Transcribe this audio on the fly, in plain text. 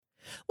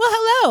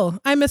Hello,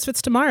 I'm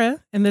Misfits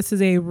Tamara, and this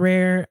is a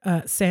rare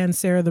Sans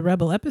Sarah the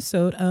Rebel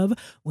episode of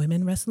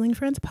Women Wrestling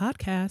Friends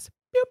podcast.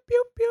 Pew,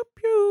 pew, pew,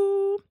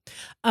 pew.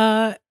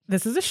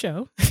 This is a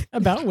show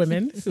about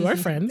women who are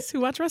friends who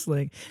watch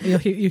wrestling.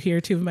 And you hear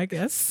two of my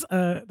guests,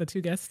 the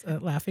two guests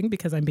laughing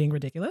because I'm being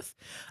ridiculous.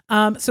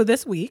 So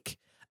this week,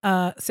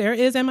 Sarah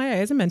is MIA,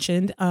 as I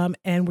mentioned,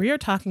 and we are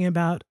talking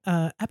about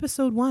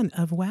episode 1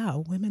 of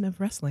WOW, Women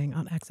of Wrestling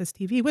on Access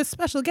TV with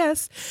special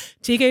guests,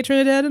 TK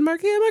Trinidad and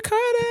Markia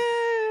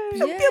McCarty.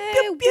 Pew, pew,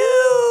 pew,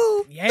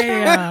 pew.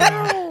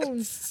 Yeah.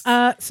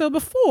 So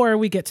before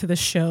we get to the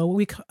show,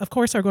 we, of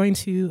course, are going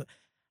to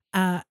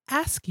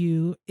ask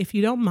you, if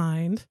you don't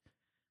mind,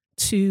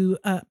 to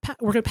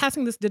we're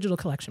passing this digital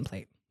collection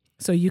plate.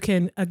 So you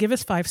can give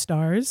us 5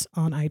 stars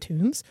on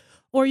iTunes,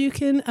 or you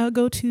can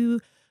go to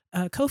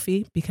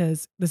Ko-fi,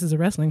 because this is a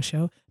wrestling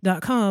show,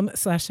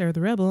 .com/Sarah the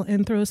Rebel,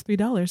 and throw us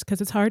 $3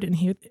 because it's hard in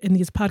here in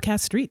these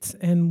podcast streets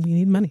and we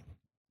need money.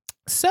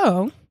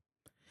 So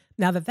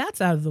now that that's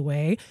out of the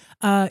way,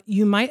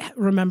 you might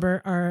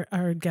remember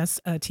our guests,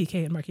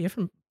 TK and Markia,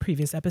 from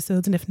previous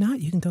episodes. And if not,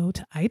 you can go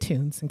to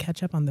iTunes and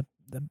catch up on the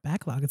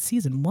backlog of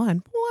season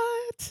 1.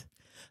 What?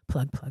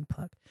 Plug.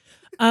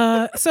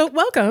 So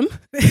welcome.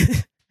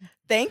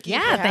 Thank you.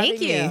 Yeah,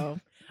 thank you.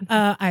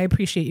 I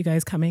appreciate you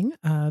guys coming.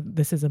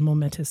 This is a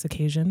momentous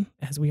occasion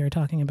as we are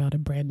talking about a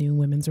brand new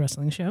women's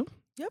wrestling show.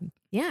 Yep.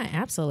 Yeah,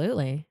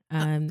 absolutely.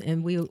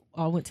 And we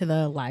all went to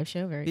the live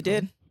show. We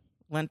did.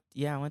 I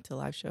went to a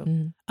live show.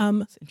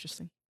 Mm-hmm. It's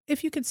interesting.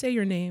 If you could say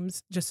your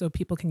names just so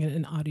people can get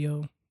an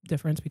audio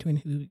difference between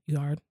who you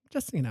are,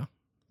 just,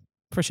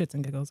 for shits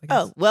and giggles, I guess.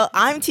 Oh, well,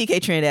 I'm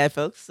TK Trinidad,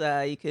 folks.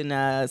 You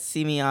can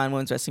see me on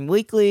Women's Wrestling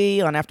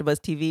Weekly, on AfterBuzz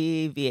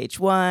TV,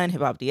 VH1,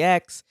 Hip Hop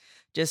DX.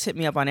 Just hit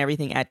me up on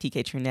everything at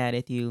TK Trinidad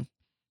if you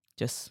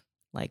just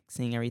like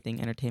seeing everything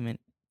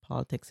entertainment,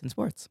 politics, and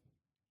sports.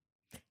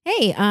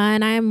 Hey,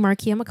 and I'm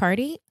Markia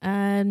McCarty.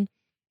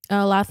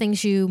 A lot of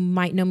things you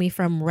might know me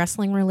from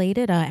wrestling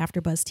related.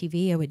 AfterBuzz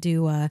TV, I would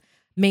do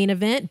Main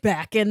Event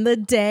back in the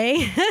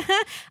day.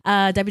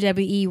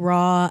 WWE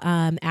Raw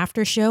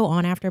after show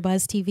on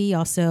AfterBuzz TV.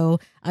 Also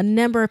a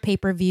number of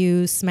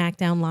pay-per-views,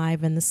 SmackDown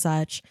Live and the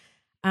such.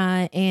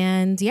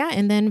 And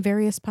then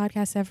various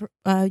podcasts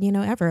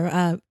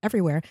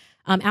everywhere.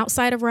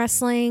 Outside of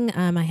wrestling,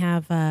 I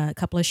have a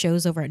couple of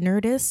shows over at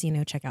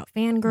Nerdist. Check out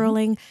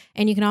Fangirling,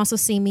 and you can also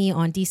see me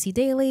on DC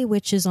Daily,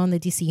 which is on the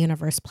DC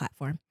Universe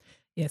platform.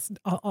 Yes,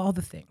 all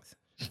the things.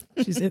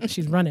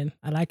 She's running.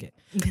 I like it.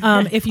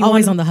 If you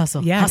Always on the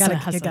hustle. Yeah,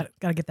 Hustle.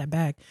 gotta get that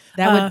bag.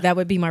 That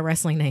would be my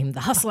wrestling name, the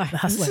Hustler. The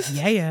Hustler.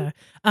 Yeah.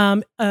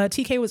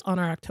 TK was on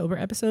our October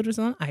episode, which was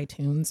on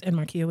iTunes, and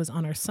Markia was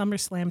on our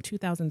SummerSlam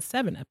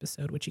 2007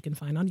 episode, which you can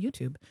find on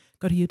YouTube.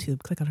 Go to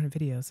YouTube, click on her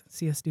videos,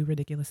 see us do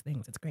ridiculous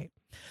things. It's great.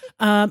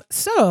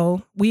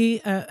 So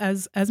we,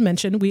 as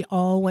mentioned, we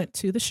all went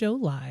to the show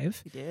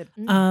live. We did.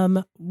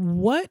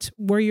 What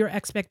were your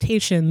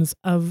expectations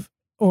of?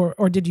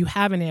 Or did you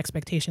have any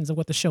expectations of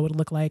what the show would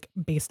look like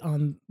based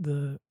on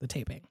the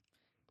taping?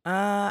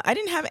 I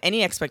didn't have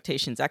any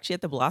expectations. Actually,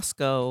 at the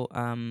Belasco,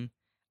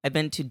 I've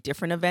been to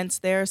different events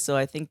there. So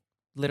I think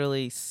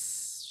literally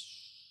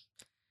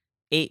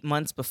 8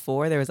 months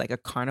before, there was like a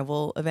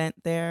carnival event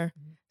there.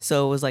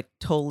 So it was like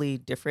totally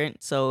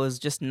different. So it was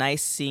just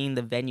nice seeing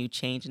the venue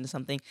change into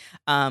something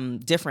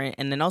different.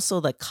 And then also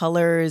the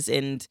colors.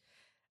 And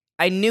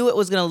I knew it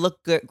was going to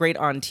look great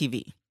on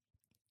TV.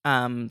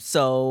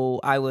 So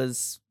I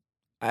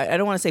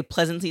don't want to say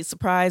pleasantly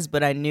surprised,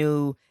 but I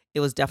knew it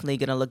was definitely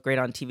going to look great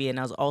on TV. And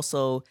I was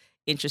also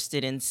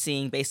interested in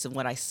seeing, based on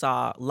what I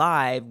saw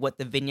live, what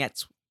the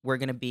vignettes were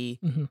going to be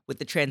with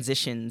the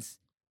transitions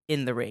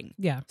in the ring.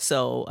 Yeah.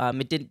 So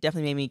it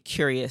definitely made me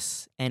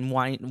curious and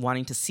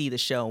wanting to see the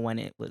show when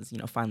it was,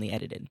 finally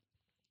edited.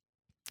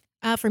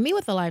 For me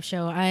with the live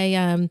show,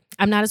 I'm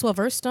not as well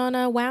versed on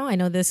WoW. I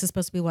know this is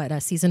supposed to be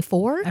season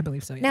 4? I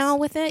believe so. Yes. Now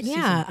with it,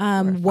 Season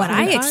 4. What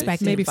I Five?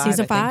 expected, Maybe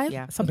season 5,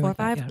 yeah. Something 4 or like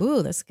 5. that, yeah.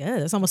 Ooh, that's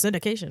good. That's almost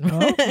syndication.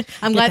 Oh.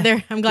 I'm glad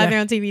they're on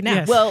TV now.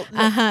 Yes. Well,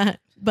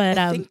 But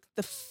I think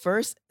the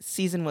first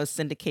season was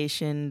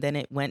syndication, then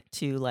it went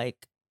to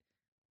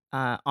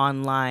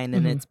online,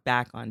 and it's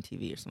back on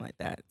TV or something like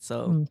that.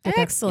 So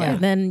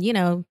excellent.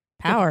 Then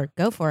power,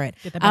 go for it.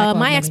 Get the backlog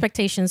My money.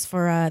 expectations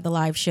for the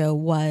live show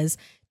was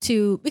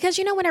because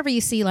whenever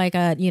you see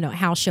a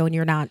house show and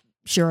you're not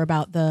sure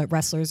about the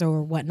wrestlers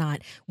or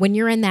whatnot, when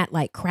you're in that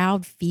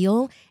crowd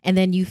feel, and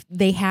then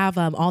they have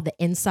all the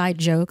inside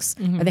jokes,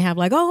 or they have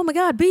oh my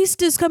God,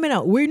 Beast is coming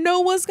out, we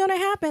know what's gonna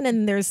happen,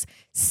 and there's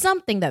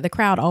something that the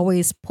crowd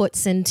always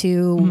puts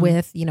into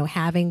with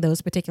having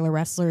those particular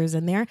wrestlers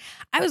in there.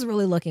 I was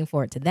really looking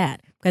forward to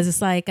that,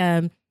 because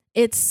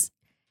it's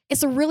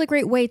it's a really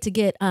great way to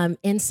get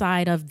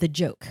inside of the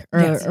joke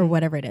or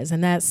whatever it is,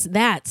 and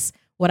that's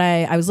what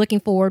I was looking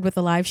forward with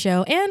the live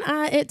show,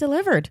 and it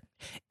delivered.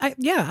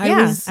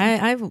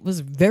 I was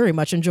very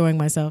much enjoying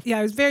myself. Yeah,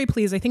 I was very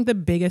pleased. I think the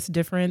biggest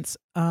difference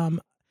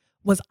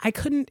was I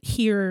couldn't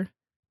hear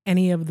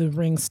any of the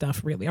ring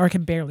stuff really, or I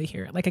could barely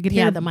hear it. Like I could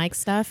hear the mic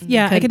stuff.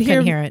 Yeah, I could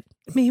couldn't hear it.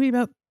 Maybe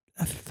about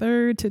a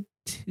third to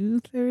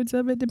 2/3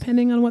 of it,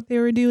 depending on what they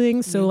were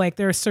doing. So Mhm. like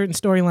there are certain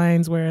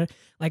storylines where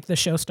like the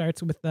show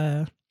starts with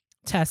the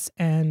Tess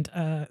and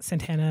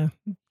Santana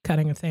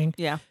cutting a thing,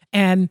 Yeah.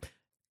 and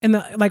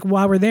like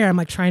while we're there, I'm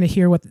like trying to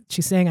hear what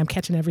she's saying. I'm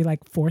catching every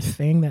like fourth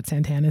thing that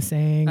Santana's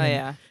saying. Oh and,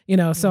 yeah. you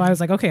know, so I was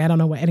like, okay, I don't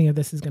know what any of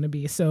this is going to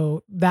be.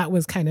 So that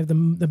was kind of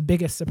the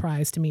biggest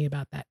surprise to me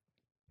about that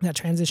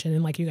transition.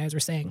 And like you guys were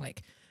saying,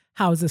 like,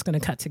 how is this going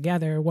to cut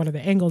together? What are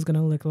the angles going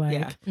to look like?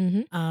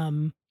 Yeah.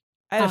 Um,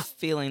 I had Uh, a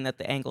feeling that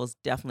the angle is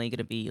definitely going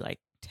to be like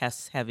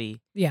Tess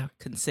heavy, yeah,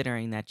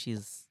 considering that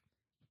she's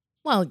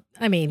Well,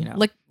 I mean, You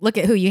know. look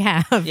at who you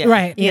have. Yeah.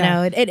 right. You yeah,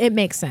 know, it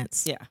makes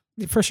sense.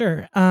 yeah. for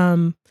sure.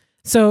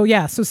 So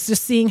yeah, so it's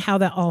just seeing how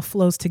that all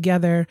flows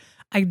together.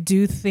 I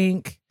do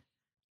think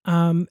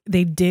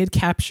they did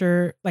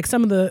capture like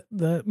some of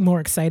the more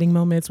exciting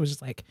moments, which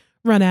is like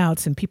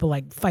runouts and people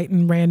like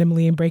fighting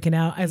randomly and breaking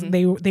out. As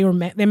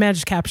Mhm. they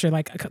managed to capture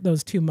like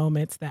those two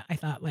moments that I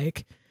thought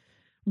like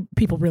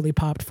people really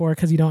popped for,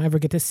 because you don't ever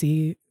get to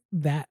see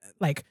that,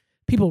 like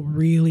people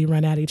really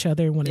run at each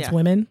other when it's Yeah.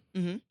 women.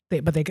 Mhm. They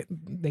had that.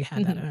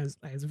 Mhm. And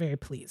I was very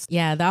pleased.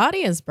 Yeah, the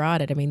audience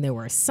brought it. I mean, there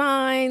were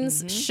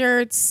signs, Mhm.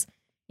 shirts.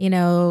 You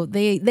know,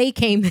 they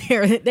came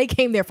there. They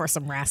came there for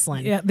some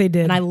wrestling. Yeah, they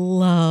did. And I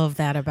love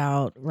that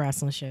about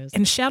wrestling shows.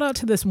 And shout out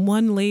to this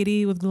one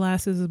lady with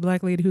glasses, a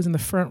black lady who's in the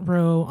front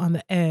row on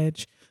the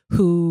edge,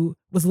 who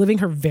was living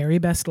her very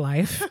best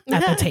life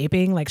at the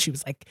taping. Like she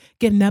was like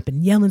getting up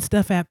and yelling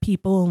stuff at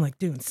people and like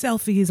doing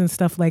selfies and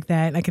stuff like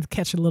that. And I could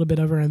catch a little bit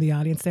of her in the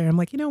audience there. I'm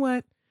like, you know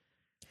what?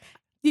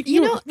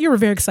 You were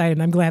very excited.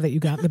 And I'm glad that you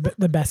got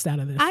the best out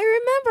of this. I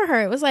remember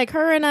her. It was like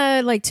her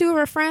and like two of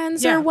her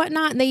friends Yeah. or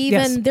whatnot. And they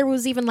Yes. there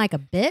was even like a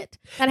bit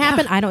that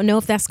happened. I don't know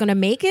if that's going to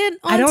make it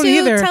I don't onto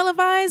either.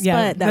 televised, Yeah,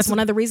 but that's that's- one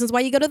of the reasons why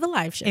you go to the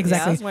live show.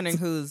 Exactly. Yeah, I was wondering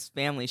whose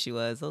family she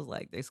was. I was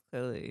like, there's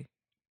clearly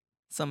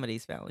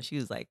somebody's family. She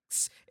was like,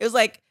 it was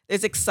like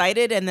there's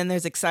excited and then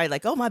there's excited,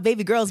 like, oh, my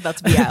baby girl's about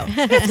to be out.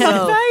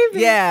 So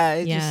Baby. yeah,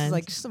 it's Yeah. just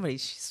like somebody.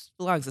 She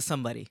belongs to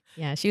somebody.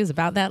 Yeah, she was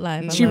about that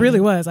life. I She love really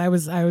it. was. I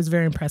was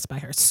very impressed by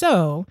her.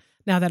 So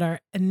now that our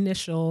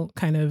initial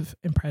kind of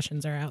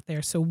impressions are out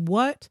there, so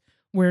what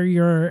were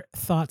your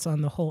thoughts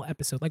on the whole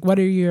episode? Like, what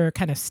are your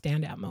kind of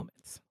standout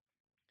moments?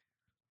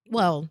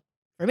 Well,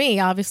 for me,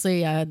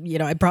 obviously,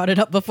 I brought it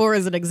up before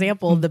as an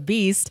example. The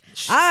Beast.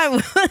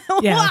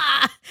 Yeah.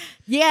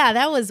 Yeah,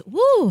 that was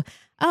woo.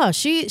 Oh,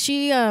 she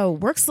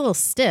works a little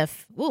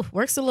stiff. Woo,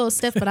 works a little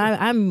stiff, but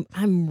I'm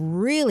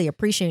really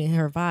appreciating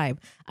her vibe.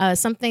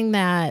 Something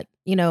that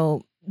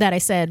that I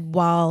said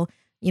while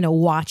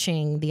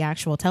watching the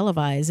actual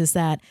televised is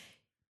that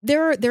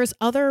there's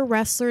other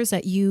wrestlers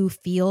that you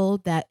feel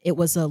that it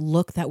was a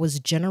look that was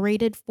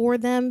generated for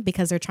them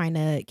because they're trying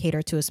to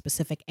cater to a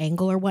specific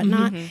angle or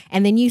whatnot. Mhm.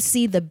 And then you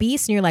see the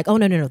Beast and you're like, oh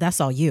no,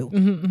 that's all you.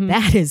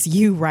 That is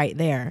you right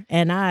there.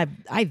 And I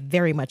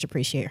very much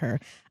appreciate her.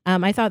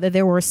 I thought that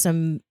there were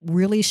some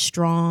really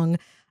strong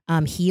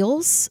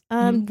heels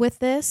with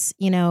this.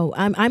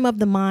 I'm of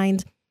the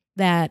mind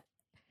that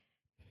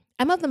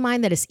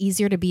it's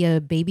easier to be a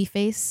baby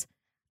face.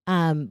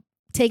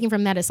 Taking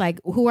from that, it's like,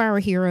 who are our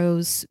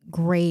heroes?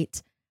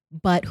 Great.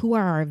 But who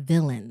are our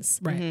villains?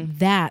 Right. Mhm.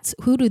 That's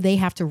who do they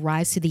have to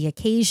rise to the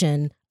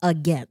occasion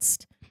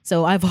against?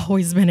 So I've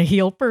always been a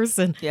heel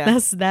person. Yeah.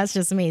 That's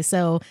just me.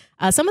 So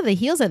some of the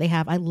heels that they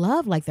have, I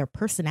love like their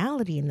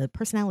personality and the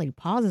personality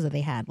pauses that they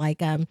had.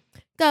 Like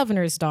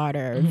Governor's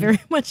Daughter, Mhm. very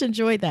much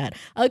enjoyed that.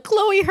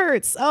 Chloe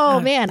Hurts.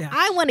 Oh man, yeah.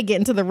 I want to get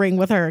into the ring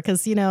with her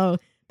because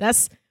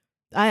that's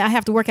I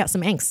have to work out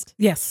some angst.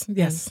 Yes.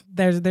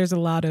 There's a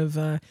lot of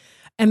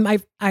and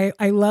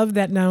I love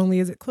that not only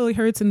is it Chloe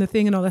Hurts and the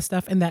thing and all that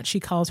stuff, and that she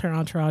calls her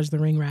entourage the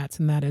ring rats,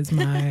 and that is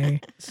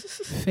my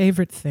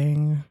favorite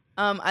thing.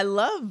 I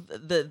love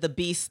the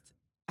Beast.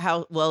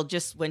 How well,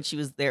 just when she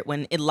was there,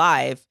 when in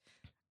live,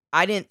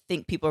 I didn't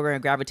think people were going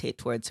to gravitate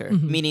towards her.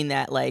 Mhm. Meaning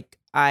that like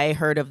I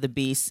heard of the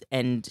Beast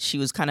and she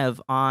was kind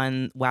of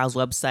on WoW's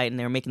website and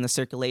they were making the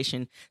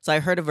circulation. So I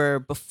heard of her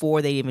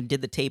before they even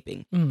did the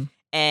taping, Mm.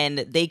 and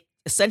they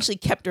essentially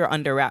kept her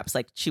under wraps.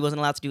 Like she wasn't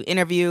allowed to do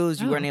interviews.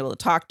 You Oh. weren't able to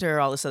talk to her.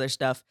 All this other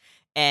stuff.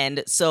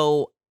 And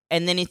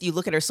then if you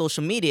look at her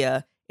social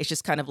media, it's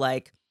just kind of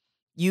like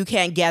you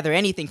can't gather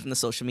anything from the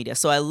social media.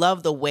 So I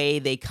love the way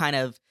they kind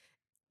of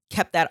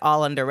kept that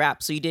all under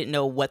wraps, so you didn't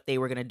know what they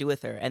were going to do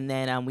with her. And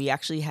then we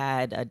actually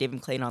had David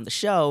McClain on the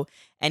show,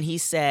 and he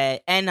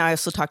said, and I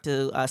also talked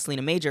to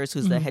Selena Majors,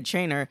 who's the Mhm. head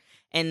trainer,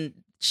 and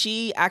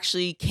she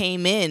actually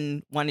came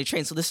in wanting to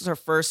train. So this is her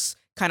first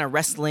kind of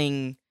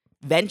wrestling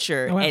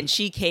venture, Oh, wow. and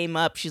she came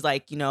up. She's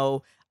like,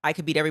 I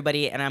could beat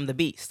everybody, and I'm the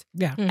Beast.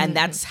 Yeah. Mhm. And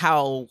that's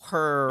how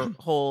her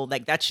whole,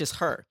 like, that's just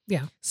her.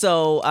 Yeah.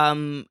 So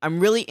I'm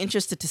really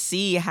interested to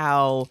see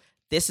how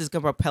this is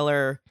going to propel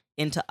her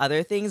into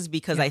other things,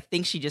 because Yeah. I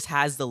think she just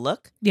has the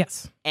look,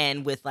 Yes.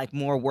 and with like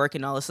more work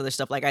and all this other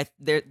stuff, like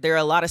there are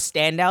a lot of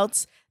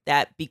standouts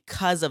that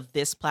because of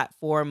this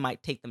platform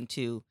might take them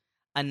to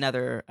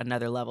another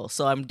level.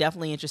 So I'm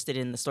definitely interested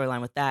in the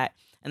storyline with that.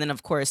 And then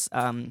of course,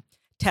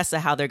 Tessa,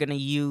 how they're going to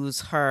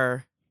use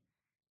her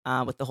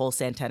with the whole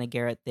Santana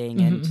Garrett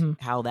thing and Mhm.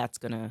 how that's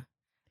gonna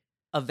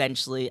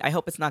eventually. I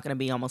hope it's not gonna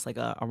be almost like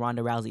a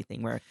Ronda Rousey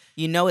thing where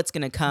it's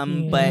gonna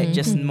come, but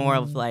just more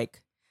of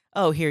like,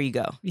 oh, here you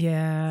go.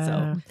 Yeah.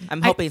 So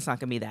I'm hoping it's not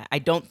gonna be that. I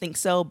don't think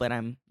so, but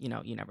you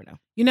never know.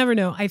 You never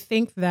know. I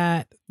think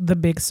that the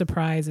big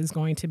surprise is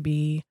going to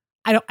be.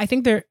 I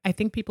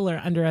think people are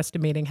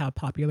underestimating how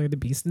popular the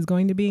Beast is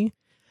going to be.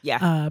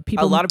 Yeah,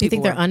 People. a lot of Do you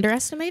people think they're were.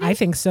 underestimating? I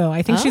think so.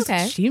 I think Oh, she's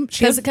okay. she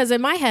has, Because in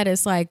my head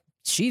it's like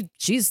she's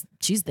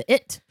the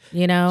it.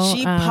 You know,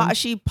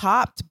 She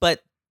popped,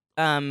 but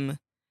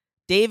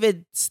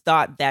David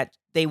thought that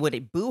they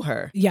would boo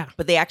her, yeah,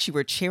 but they actually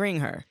were cheering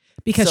her.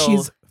 because So-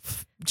 she's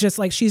just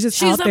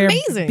She's out there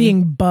amazing.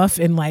 being buff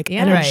and like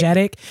Yeah.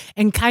 energetic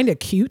and kind of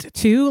cute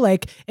too.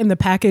 Like in the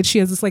package, she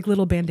has this like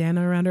little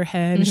bandana around her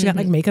head and she got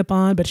like makeup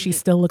on, but she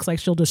still looks like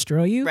she'll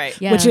destroy you. Right.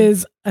 Yeah. Which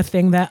is a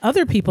thing that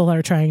other people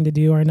are trying to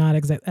do or not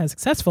as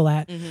successful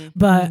at. Mhm.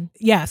 But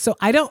yeah, so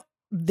I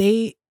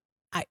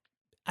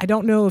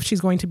don't know if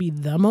she's going to be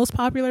the most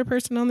popular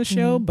person on the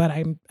show, but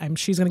I'm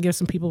she's going to give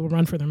some people a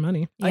run for their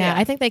money. Yeah, Oh, yeah.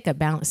 I think they could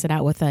balance it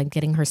out with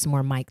getting her some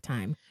more mic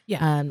time.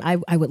 Yeah.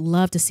 I would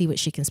love to see what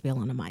she can spill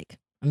on a mic.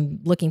 I'm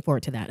looking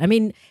forward to that. I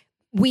mean,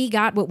 we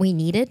got what we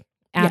needed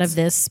out Yes. of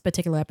this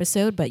particular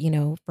episode, but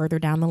further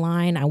down the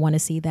line, I want to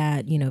see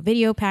that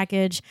video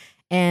package,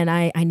 and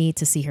I need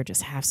to see her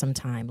just have some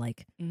time,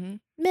 like Mhm.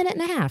 minute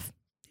and a half,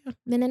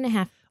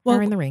 Well,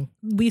 her in the ring.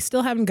 we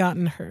still haven't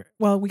gotten her.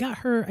 Well, we got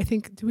her. I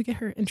think did we get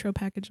her intro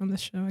package on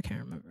this show? I can't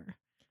remember.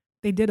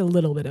 They did a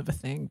little bit of a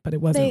thing, but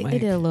it wasn't They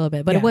did a little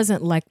bit, but yeah. it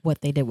wasn't like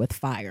what they did with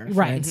Fire, for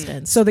Right.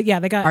 instance. So that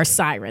they got our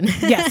siren.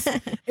 Yes.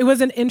 It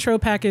was an intro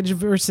package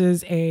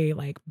versus a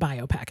like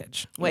bio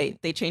package.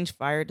 Wait, they changed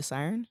Fire to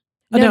Siren?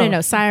 Oh,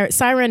 No.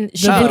 Siren.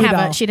 She The didn't voodoo have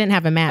doll. she didn't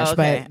have a match, Oh,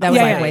 okay. but that was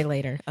Yeah, like yeah. way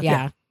later. Okay.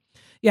 Yeah.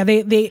 Yeah,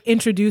 they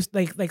introduced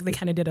like they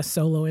kind of did a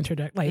solo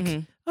introduction. Like,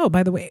 Mhm. oh,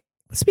 by the way,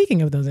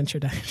 speaking of those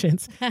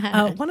introductions,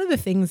 one of the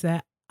things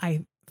that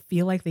I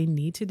feel like they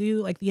need to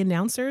do, like the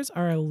announcers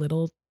are a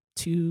little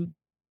too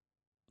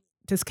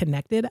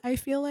disconnected, I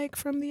feel like,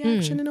 from the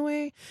action in a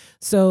way.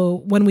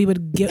 So when we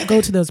would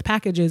go to those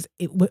packages,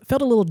 it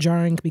felt a little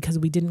jarring because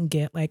we didn't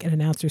get like an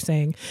announcer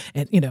saying,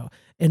 and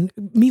and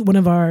meet one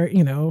of our,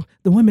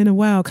 the women of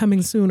WoW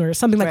coming soon or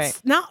something like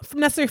Right. not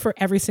necessarily for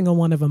every single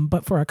one of them,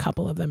 but for a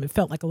couple of them, it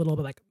felt like a little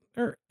bit like,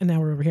 and now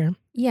we're over here.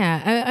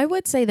 Yeah, I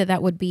would say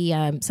that would be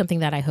something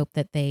that I hope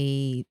that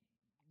they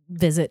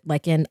visit,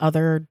 like in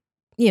other,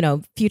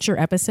 future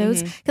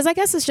episodes. Because I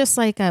guess it's just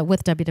like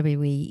with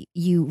WWE,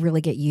 you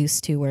really get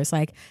used to where it's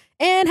like,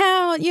 and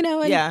how, and,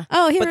 Yeah.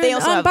 oh, here But they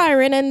also have-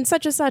 Byron and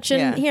such, and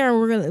Yeah. here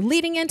we're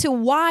leading into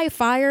why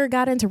Fire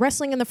got into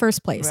wrestling in the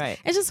first place. Right.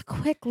 It's just a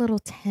quick little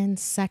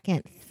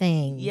 10-second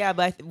thing. Yeah,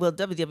 but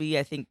WWE,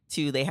 I think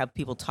too, they have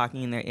people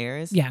talking in their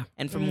ears. Yeah.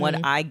 And from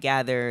what I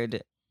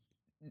gathered,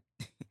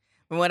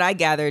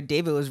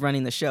 David was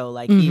running the show.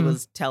 Like he Mhm.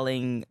 was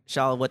telling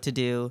Shaw what to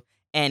do,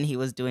 and he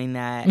was doing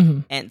that.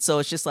 Mhm. And so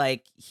it's just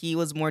like he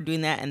was more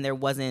doing that, and there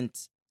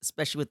wasn't,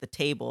 especially with the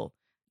table,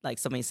 like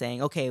somebody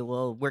saying, "Okay,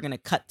 well, we're gonna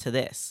cut to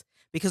this,"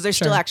 because they're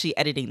still Sure. actually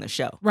editing the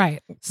show.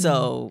 Right.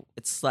 So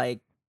it's like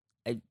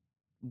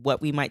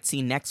what we might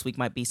see next week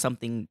might be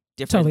something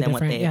different Totally than what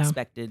different, they yeah.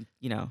 expected.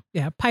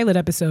 Yeah. Pilot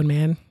episode,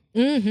 man.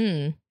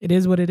 Mm-hmm. It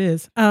is what it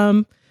is.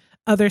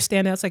 Other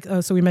standouts,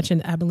 like, so we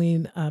mentioned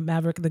Abilene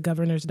Maverick, the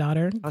governor's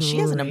daughter. Oh, she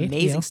has an Great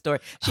amazing deal. story.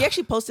 She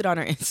actually posted on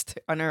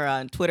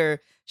her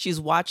Twitter.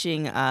 She's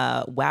watching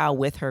WoW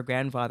with her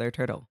grandfather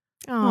Turtle.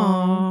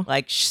 Aww.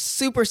 Like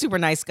super super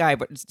nice guy,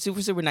 but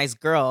super nice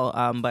girl.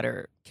 But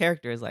her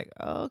character is like,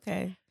 oh,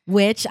 okay.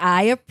 Which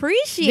I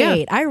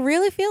appreciate. I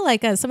really feel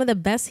like some of the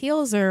best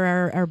heels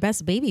are our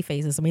best baby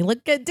faces. I mean,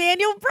 look at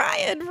Daniel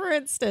Bryan, for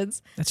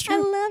instance. That's I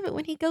true. love it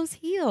when he goes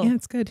heel. Yeah,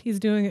 it's good. He's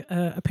doing,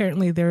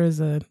 apparently there is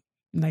a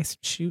nice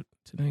shoot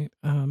tonight.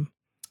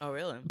 Oh,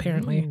 really?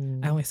 Apparently Ooh.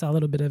 I only saw a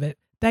little bit of it.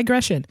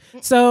 Digression.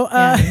 So,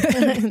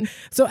 Yeah.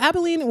 so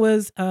Abilene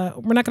was,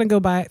 we're not going to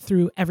go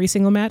through every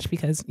single match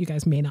because you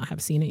guys may not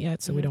have seen it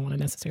yet. So we don't want to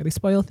necessarily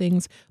spoil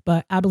things,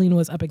 but Abilene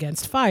was up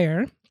against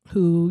Fire,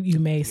 who you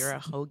may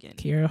Kiera Hogan.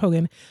 Kiera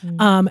Hogan.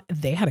 Mm.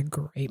 They had a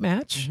great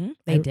match. Mhm.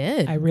 They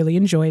did. I really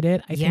enjoyed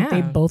it. I think they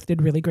Yeah. both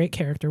did really great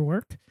character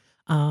work.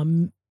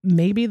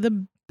 Maybe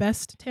the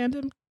best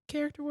tandem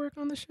character work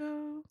on the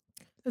show,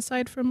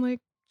 aside from like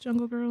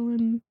Jungle Girl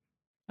and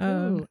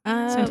Ooh,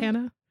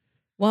 Santana.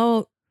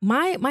 Well,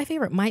 my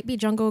favorite might be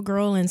Jungle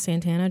Girl and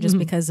Santana, just Mhm.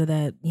 because of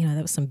that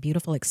was some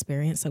beautiful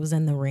experience that was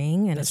in the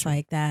ring, and That's it's true.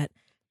 like that.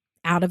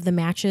 Out of the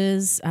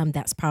matches,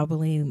 that's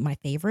probably my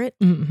favorite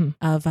Mm-hmm.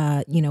 of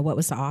what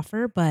was to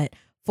offer. But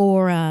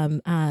for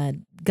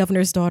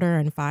Governor's Daughter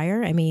and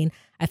Fire, I mean,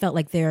 I felt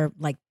like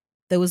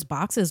those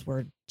boxes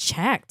were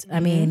checked. I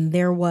Mhm. mean,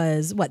 there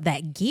was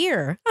that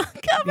gear.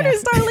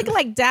 Governor's Daughter looking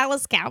like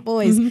Dallas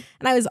Cowboys, Mhm.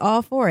 and I was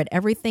all for it.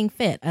 Everything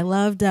fit. I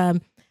loved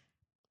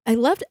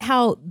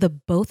how the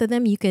both of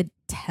them, you could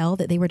tell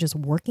that they were just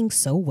working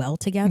so well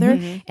together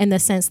Mhm. in the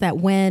sense that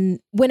when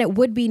it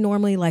would be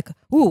normally like,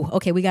 ooh,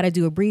 okay, we got to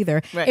do a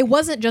breather. Right. It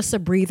wasn't just a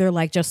breather,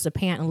 like just to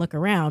pant and look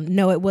around.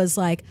 No, it was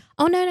like,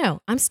 oh,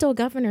 no, I'm still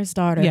governor's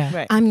daughter. Yeah.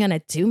 Right. I'm going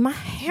to do my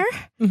hair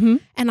Mm-hmm.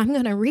 and I'm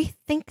going to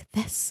rethink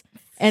this.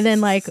 And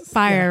then like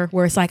Fire,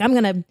 where it's like, I'm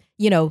going to,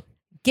 you know,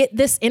 get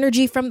this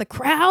energy from the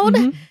crowd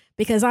Mhm.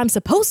 because I'm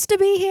supposed to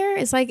be here.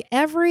 It's like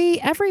every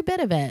bit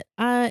of it.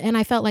 And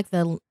I felt like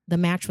the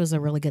match was a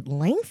really good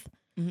length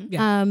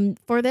Mhm.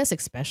 for this,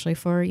 especially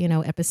for, you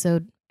know,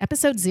 episode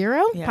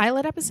 0, Yeah.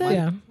 pilot episode,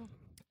 Yeah.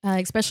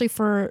 especially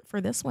for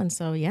this one.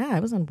 So yeah, I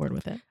was on board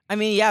with it. I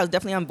mean, yeah, I was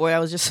definitely on board. I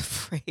was just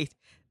afraid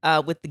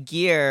with the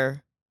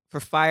gear for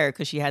Fire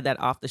because she had that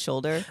off the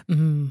shoulder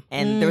Mm-hmm.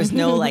 and there was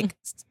no like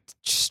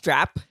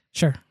strap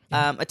Sure.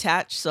 Yeah.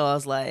 attached. So I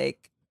was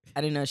like,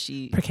 I didn't know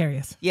she.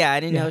 Precarious. Yeah, I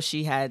didn't Yeah. know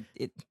she had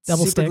it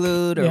Double super stick.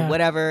 glued or Yeah.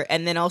 whatever.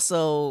 And then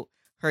also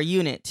her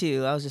unit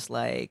too. I was just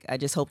like, I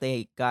just hope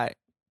they got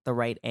the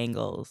right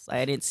angles.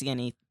 I didn't see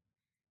any.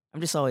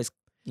 I'm just always,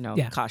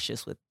 Yeah.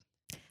 cautious with.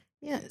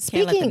 Yeah, let the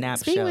speaking nap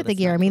speaking show. with the That's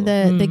gear, not I mean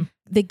cool.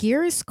 the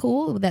gear is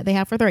cool that they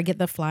have for her. I get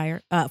the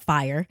fire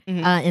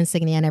Mhm.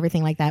 insignia and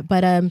everything like that.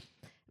 But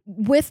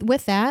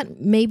with that,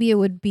 maybe it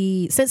would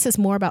be, since it's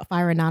more about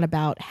Fire and not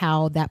about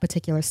how that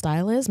particular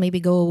style is, maybe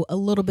go a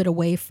little bit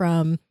away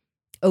from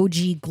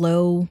OG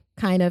glow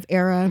kind of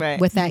era Right.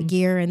 with that Mhm.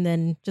 gear, and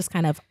then just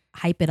kind of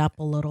hype it up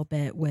a little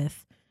bit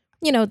with,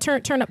 you know,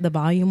 turn up the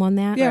volume on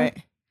that. Yeah. Right.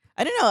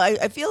 I don't know.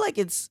 I feel like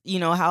it's,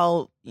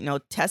 how,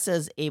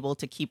 Tessa's able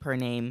to keep her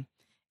name.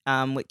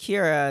 With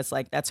Kira, it's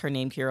like that's her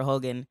name, Kira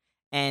Hogan.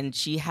 And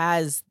she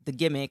has the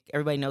gimmick.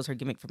 Everybody knows her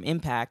gimmick from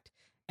Impact.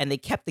 And they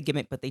kept the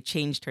gimmick, but they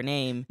changed her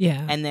name.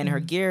 Yeah. And then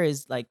her Mhm. gear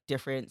is like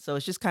different. So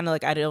it's just kind of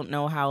like, I don't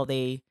know how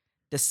they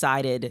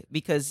decided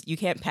because you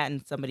can't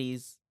patent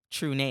somebody's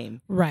true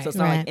name. Right. So it's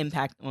not Right. like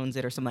Impact owns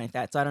it or something like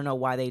that. So I don't know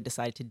why they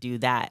decided to do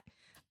that.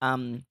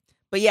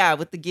 But yeah,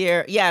 with the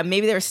gear, yeah,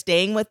 maybe they're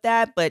staying with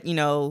that. But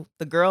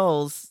the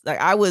girls, like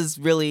I was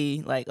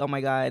really like, oh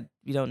my God,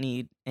 we don't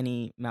need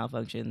any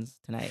malfunctions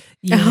tonight.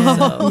 Yeah.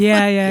 So,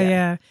 yeah.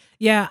 yeah.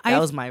 Yeah. That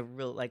was my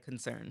real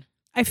concern.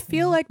 I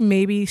feel like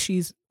maybe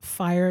she's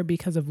Fire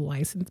because of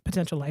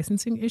potential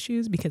licensing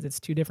issues because it's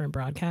two different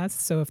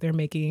broadcasts. So if they're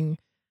making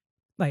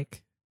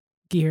like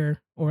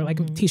gear or like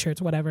Mhm. t-shirts,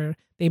 whatever,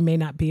 they may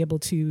not be able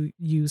to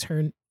use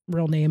her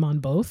real name on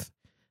both.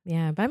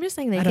 Yeah, but I'm just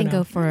saying they I don't can go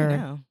know. I for don't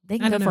know. they I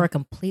can go don't for know. a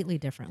completely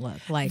different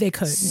look, like They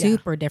could, yeah.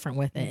 super different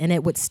with it, and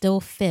it would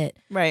still fit,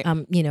 Right.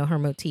 her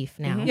motif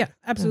now. Mhm. Yeah,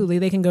 absolutely.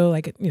 They can go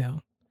like,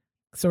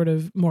 sort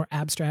of more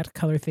abstract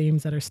color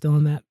themes that are still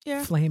in that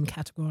Yeah. flame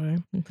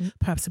category. Mhm.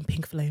 Perhaps some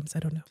pink flames. I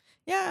don't know.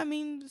 Yeah, I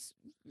mean,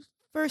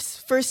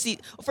 first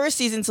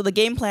season. So the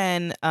game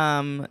plan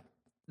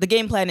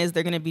is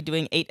they're going to be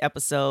doing 8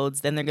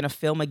 episodes. Then they're going to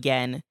film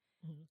again,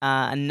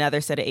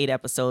 another set of 8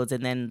 episodes,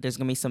 and then there's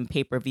going to be some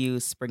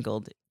pay-per-views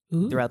sprinkled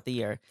Ooh. throughout the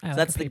year. I So like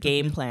that's a the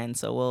game pay-per-view. plan.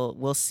 So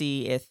we'll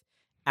see if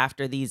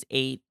after these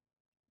 8,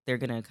 they're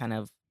going to kind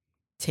of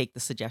take the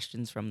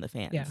suggestions from the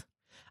fans. Yeah.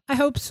 I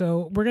hope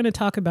so. We're going to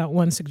talk about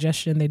one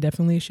suggestion they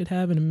definitely should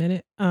have in a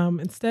minute.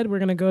 Instead, we're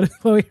going to go to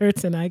Chloe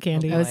Hertz and Eye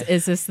Candy. Oh,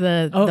 is this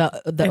the Oh,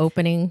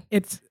 opening?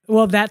 It's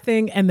that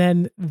thing and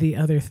then the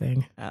other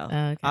thing. Oh,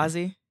 Okay.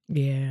 Ozzy.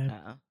 Yeah.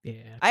 Oh. Yeah.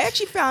 I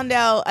actually found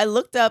out. I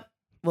looked up.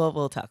 Well,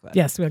 we'll talk about it.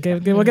 Yes, we'll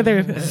get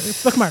there.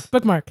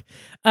 Bookmark.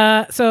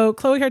 So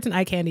Chloe Hertz and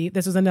Eye Candy.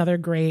 This was another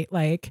great,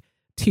 like,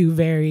 two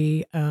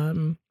very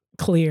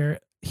clear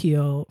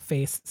heel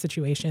face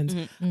situations.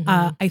 Mhm.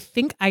 Mhm. I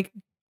think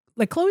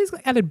Chloe's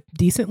at a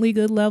decently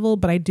good level,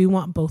 but I do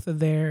want both of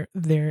their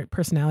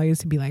personalities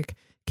to be like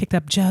kicked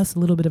up just a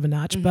little bit of a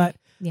notch. Mhm. But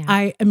yeah.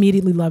 I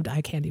immediately loved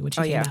Eye Candy when she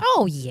Oh, came yeah. out.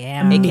 Oh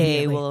yeah. Amazing. AKA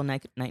Immediately. Willow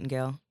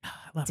Nightingale. I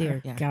love Dear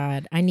her. Yeah.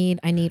 God, I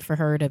need for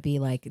her to be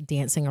like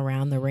dancing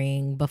around the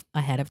ring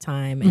ahead of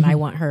time, and I Mhm.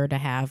 want her to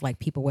have like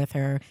people with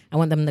her. I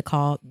want them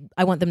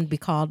to be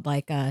called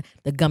like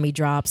the gummy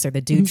drops or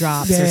the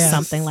dewdrops or Yes.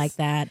 something like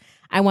that.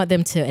 I want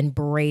them to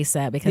embrace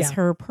that because Yeah.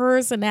 her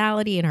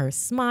personality and her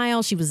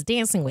smile. She was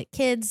dancing with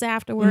kids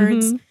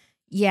afterwards. Mhm.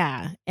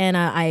 Yeah, and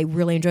I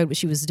really enjoyed what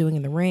she was doing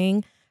in the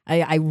ring.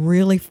 I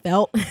really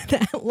felt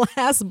that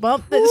last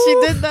bump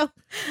that she did though.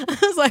 I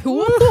was like,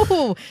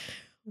 woo.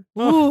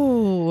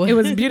 Ooh. It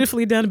was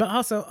beautifully done, but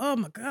also, oh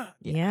my God.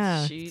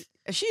 Yeah. She's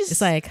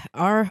It's like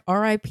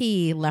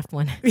R.I.P. left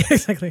one.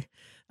 Exactly.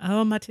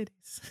 Oh, my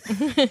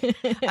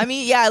titties. I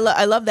mean, yeah,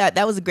 I love that.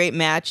 That was a great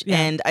match, Yeah.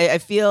 and I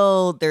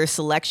feel their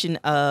selection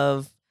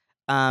of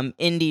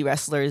indie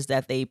wrestlers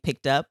that they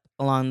picked up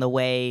along the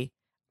way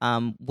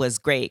was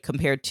great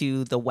compared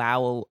to the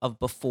WoW of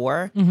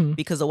before. Mhm.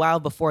 Because the WoW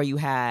before you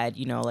had,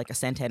 like a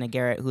Santana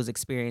Garrett who's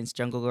experienced,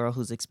 Jungle Girl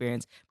who's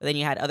experienced, but then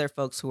you had other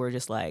folks who were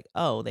just like,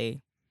 oh, they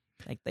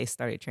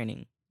started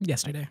training,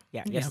 Yesterday.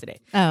 yeah, Yeah. yesterday.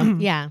 Oh,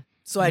 yeah.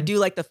 So I do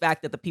like the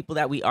fact that the people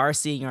that we are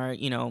seeing are,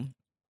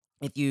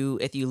 if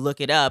you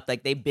look it up,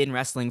 like they've been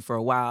wrestling for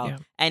a while, Yeah.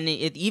 and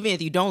even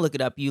if you don't look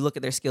it up, you look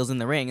at their skills in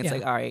the ring. It's Yeah.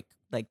 like, all right,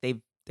 like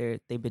they've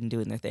been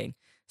doing their thing.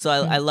 So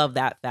I love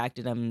that fact,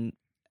 and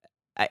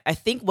I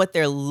think what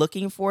they're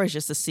looking for is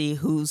just to see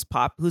who's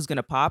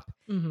gonna pop,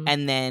 Mhm.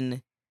 and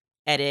then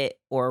edit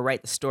or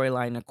write the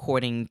storyline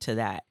according to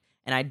that.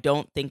 And I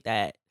don't think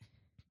that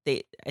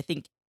I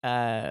think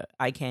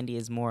Eye Candy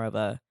is more of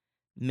a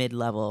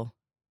mid-level.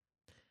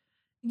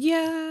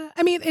 Yeah,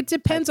 I mean, it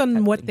depends type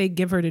on what thing. they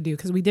give her to do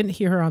because we didn't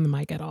hear her on the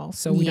mic at all,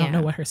 so we don't know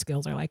Yeah. what her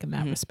skills are like in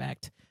that Mhm.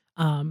 respect.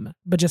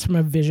 But just from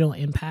a visual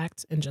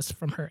impact and just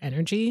from her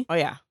energy, Oh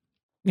yeah.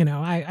 you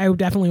know, I would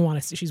definitely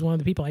want to see. She's one of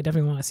the people I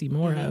definitely want to see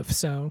more Mhm. of.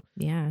 So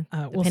Yeah,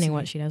 we'll depending see. on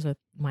what she does with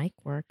mic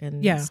work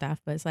and Yeah. stuff.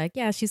 But it's like,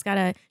 yeah, she's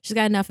got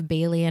enough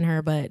Bailey in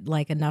her, but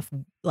like enough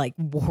like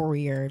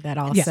warrior that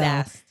also,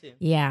 Sass too.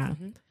 yeah.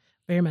 Mhm.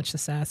 Very much the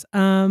sass.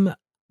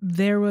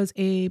 There was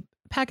a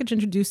package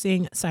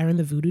introducing Siren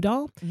the Voodoo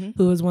Doll, Mhm.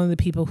 who was one of the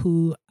people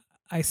who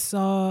I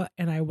saw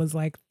and I was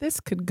like,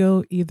 this could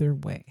go either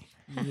way.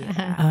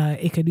 Yeah.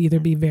 It could either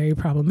be very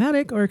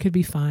problematic or it could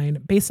be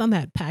fine. Based on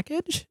that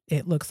package,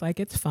 it looks like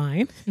it's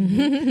fine.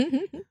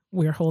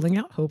 We're holding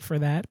out hope for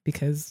that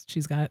because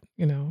she's got,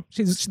 you know,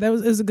 it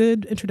was a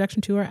good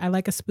introduction to her. I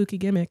like a spooky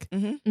gimmick.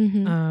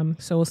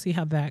 Mhm. So we'll see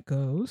how that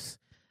goes.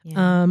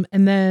 Yeah.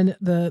 And then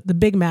the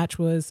big match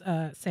was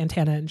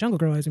Santana and Jungle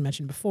Girl, as we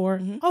mentioned before.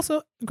 Mhm.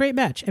 Also, a great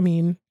match. I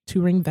mean,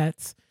 2 ring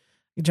vets.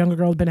 Jungle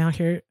Girl had been out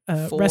here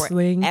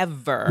wrestling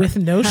Ever. with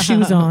no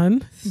shoes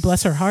on.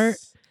 Bless her heart.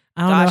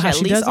 I don't know Gosh, how at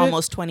she least does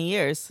almost 20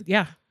 years. it.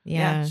 Yeah. Yeah,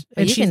 Yeah.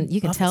 but And you can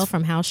she's tell buff as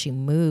from how she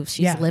moves.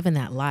 She's Yeah. living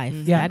that life.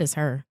 Mhm. Yeah. That is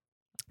her.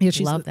 Yeah,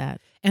 she's Love that.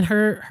 and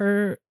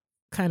her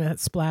kind of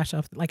splash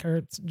off, like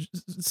her,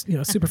 you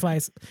know,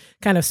 Superfly's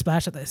kind of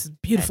splash of this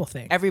beautiful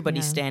thing.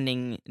 Everybody's Yeah.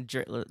 standing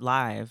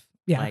live.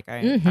 Yeah. Like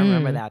I Mhm.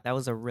 remember that. That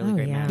was a really Oh,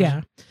 great yeah.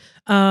 match.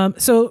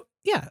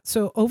 Yeah.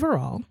 So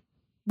overall,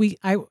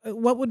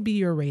 what would be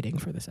your rating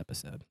for this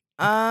episode?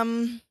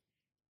 Gosh.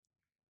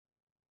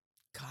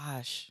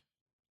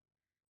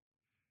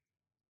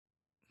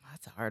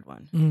 That's a hard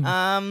one.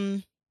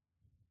 Mm.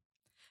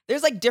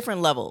 There's like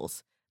different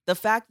levels. The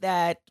fact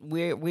that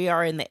we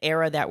are in the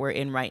era that we're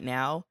in right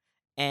now,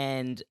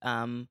 and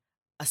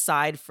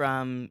aside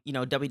from, you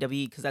know,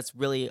 WWE, because that's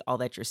really all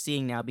that you're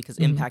seeing now, because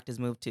Mhm. Impact has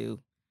moved to,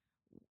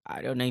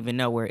 I don't even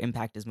know where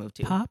Impact has moved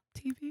to. Pop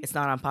TV? It's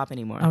not on Pop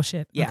anymore. Oh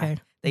shit. Yeah. Okay.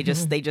 They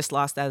just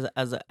lost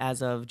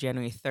as of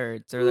January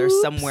 3rd. So there's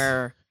Oops.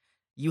 somewhere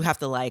you have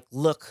to like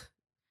look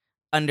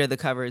under the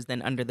covers,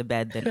 then under the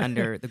bed, then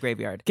under the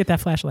graveyard. Get that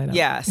flashlight up.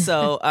 Yeah.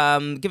 So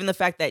given the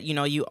fact that, you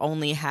know, you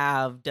only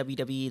have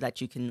WWE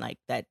that you can like,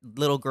 that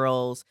little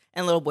girls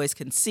and little boys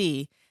can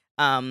see,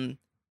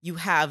 you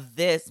have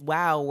this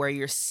where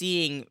you're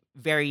seeing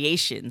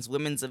variations,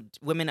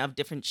 women of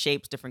different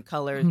shapes, different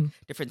colors, Mhm.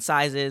 different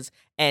sizes,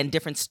 and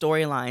different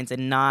storylines,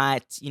 and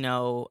not, you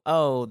know,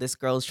 oh, this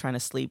girl's trying to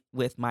sleep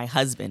with my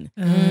husband.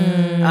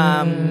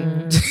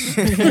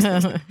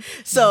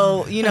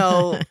 So, you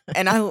know,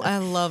 and I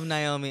love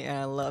Naomi and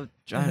I love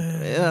John.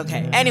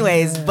 Okay.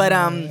 Anyways, but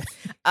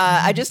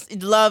I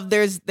just love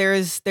there's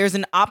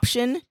an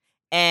option,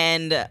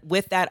 and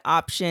with that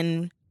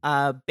option,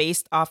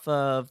 based off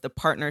of the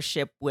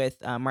partnership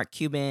with Mark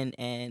Cuban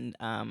and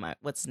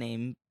what's his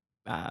name,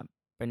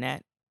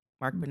 Burnett,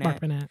 Mark Burnett. Mark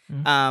Burnett.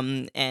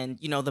 Mm. And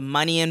you know, the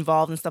money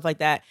involved and stuff like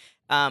that.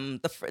 I'm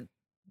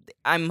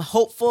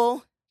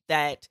hopeful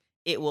that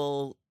it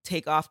will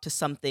take off to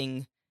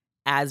something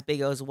as big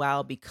as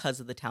WoW because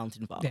of the talent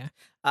involved.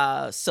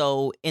 Yeah.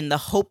 So in the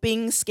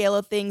hoping scale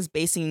of things,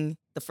 basing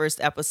the first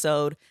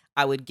episode,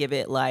 I would give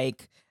it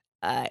like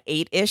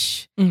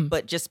 8-ish, Mhm.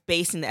 but just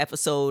basing the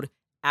episode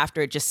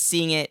after just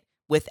seeing it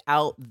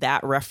without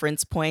that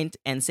reference point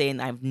and saying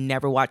I've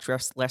never watched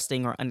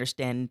wrestling or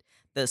understand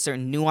the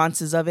certain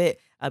nuances of it,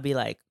 I'd be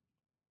like,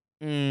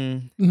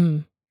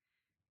 Mhm.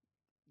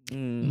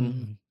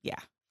 yeah.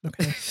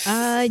 Okay.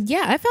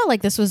 Yeah, I felt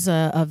like this was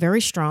a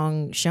very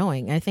strong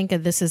showing. I think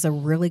that this is a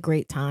really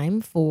great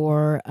time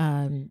for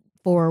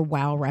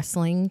WoW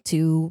Wrestling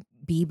to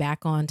be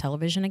back on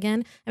television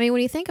again. I mean,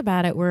 when you think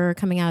about it, we're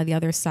coming out of the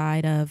other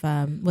side of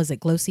was it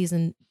Glow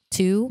season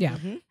 2? Yeah.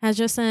 Has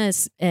just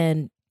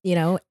and you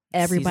know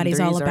everybody's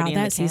Season all 3 is already about in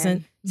the that season.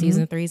 can.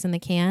 Season 3's in the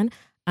can.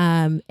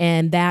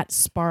 And that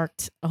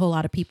sparked a whole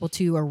lot of people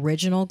to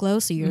original Glow.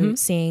 So you're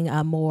seeing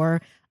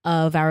more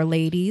of our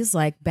ladies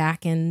like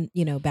back on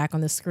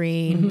the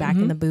screen, back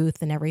in the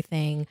booth and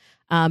everything,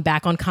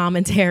 back on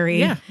commentary.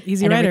 Yeah.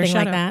 Easy and Rider. everything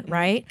Shout like out. that,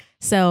 right?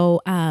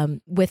 So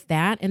with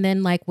that, and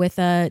then like with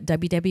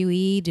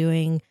WWE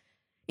doing,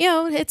 you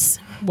know, it's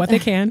What they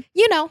can.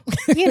 yeah.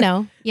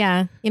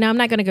 I'm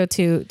not going to go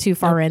too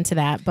far into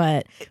that,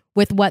 but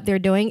with what they're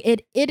doing,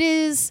 it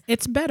is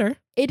better.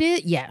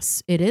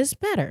 yes, it is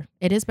better.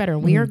 It is better.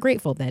 And we are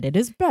grateful that it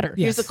is better.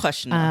 Yeah. Here's a Yes.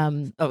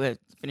 question. though.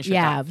 Finish your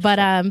Yeah,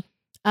 thought.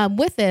 but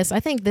with this, I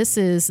think this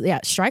is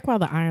strike while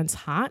the iron's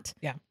hot.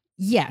 Yeah.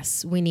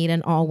 Yes, we need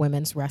an all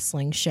women's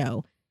wrestling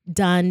show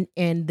done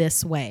in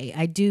this way.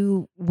 I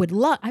would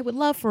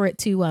love for it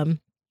to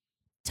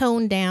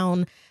tone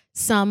down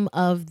some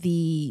of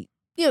the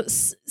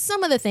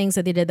some of the things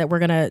that they did that we're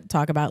gonna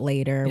talk about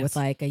later Yes. with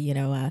like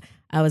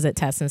I was at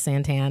Tess and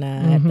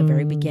Santana at the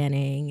very Mhm.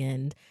 beginning,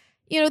 and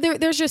you know,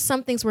 there's just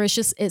some things where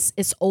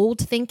it's old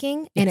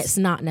thinking and Yes. it's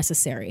not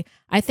necessary.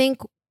 I think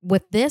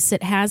with this,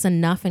 it has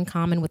enough in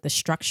common with the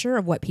structure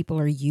of what people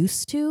are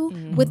used to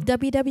Mhm. with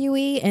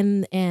WWE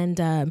and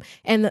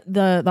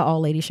the all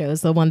lady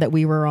shows, the one that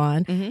we were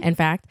on. Mhm. In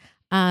fact,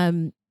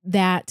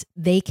 that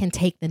they can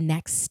take the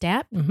next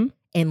step Mm-hmm.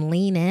 and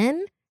lean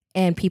in,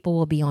 and people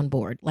will be on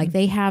board. Like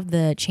they have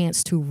the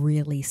chance to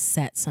really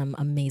set some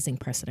amazing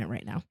precedent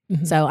right now.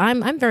 Mhm. So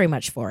I'm very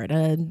much for it,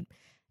 and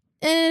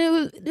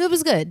it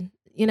was good.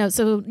 You know,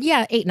 so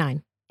yeah,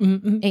 8-9.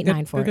 Mm-hmm.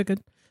 8-9 for it.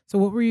 Good. So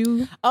what were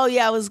you? Oh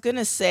yeah, I was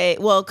gonna say.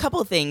 Well, a couple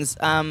of things.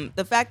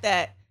 The fact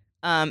that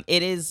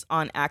it is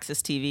on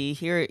Access TV.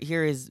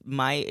 Here is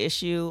my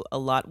issue. A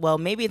lot. Well,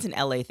 maybe it's an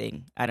LA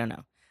thing. I don't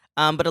know.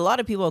 But a lot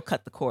of people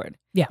cut the cord.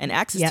 Yeah. And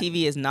Access Yep.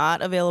 TV is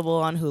not available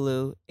on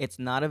Hulu. It's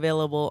not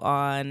available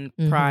on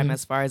Prime, Mhm.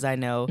 as far as I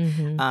know.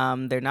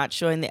 Mhm. They're not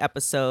showing the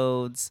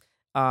episodes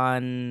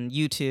on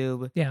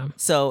YouTube. Yeah.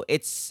 So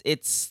it's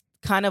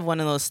kind of one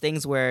of those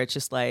things where it's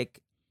just like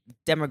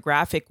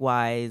demographic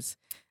wise,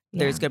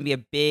 there's Yeah. going to be a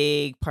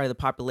big part of the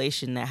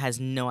population that has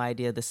no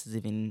idea this is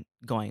even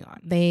going on.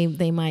 They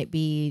might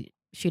be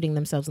shooting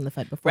themselves in the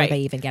foot before Right. they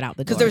even get out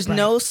the door. Because there's Right.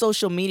 no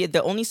social media.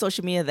 The only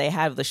social media they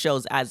had of the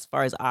shows, as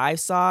far as I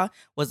saw,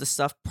 was the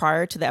stuff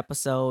prior to the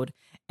episode,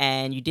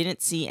 and you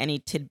didn't see any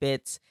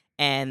tidbits,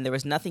 and there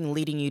was nothing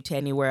leading you to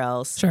anywhere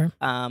else. Sure.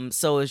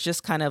 So it's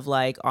just kind of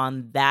like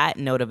on that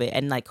note of it,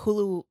 and like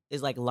Hulu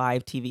is like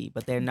live TV,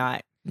 but they're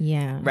not.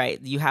 Yeah.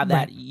 Right. You have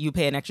that. You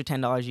pay an extra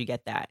 $10, you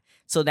get that.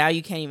 So now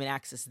you can't even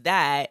access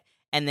that.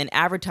 And then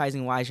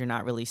advertising wise, you're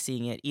not really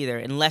seeing it either,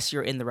 unless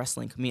you're in the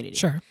wrestling community.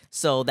 Sure.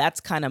 So that's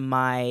kind of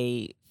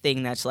my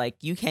thing. That's like,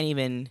 you can't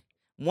even,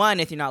 one,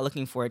 if you're not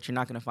looking for it, you're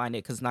not going to find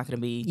it because it's not going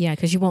to be, Yeah,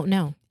 because you won't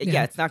know.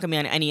 Yeah. it's not going to be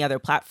on any other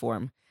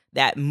platform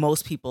that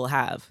most people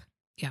have.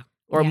 Yeah.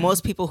 Or Yeah.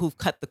 most people who've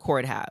cut the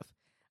cord have.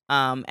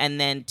 And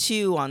then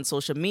two, on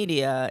social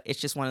media, it's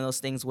just one of those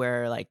things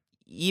where like,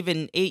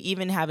 even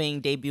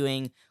having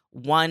debuting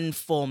one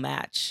full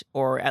match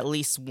or at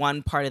least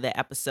one part of the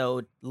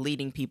episode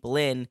leading people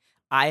in,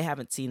 I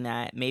haven't seen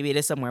that. Maybe it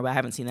is somewhere, but I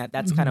haven't seen that.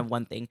 That's kind of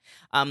one thing.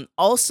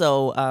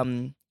 Also,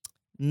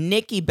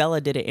 Nikki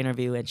Bella did an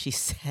interview and she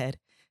said,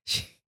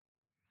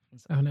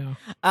 Oh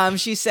no.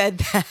 she said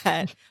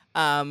that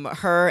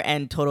her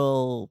and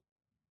Total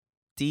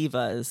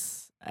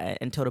Divas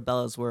and Total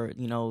Bellas were,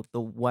 you know, the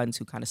ones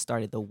who kind of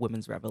started the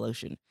women's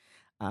revolution.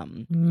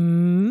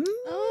 Mm,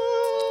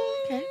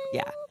 Oh, okay.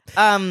 Yeah.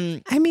 I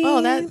mean,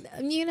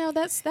 Oh,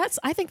 that's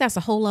I think that's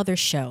a whole other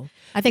show.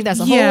 I think that's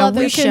a Yeah, whole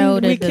other we can- show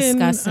to we can,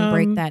 discuss and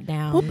break that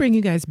down. we'll bring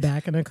you guys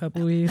back in a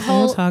couple weeks. and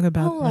Whole- we'll talk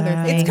about whole other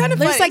that. thing. It's kind of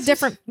there's fun. like It's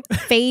just-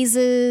 different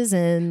phases,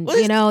 and Well,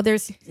 it's-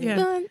 there's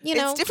Yeah.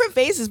 It's different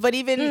phases, but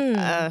even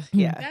yeah.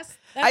 That's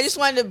I just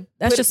wanted to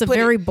that's put, just a put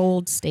very it,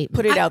 bold statement.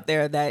 put it out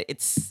there that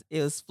it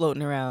was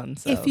floating around.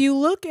 So. If you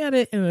look at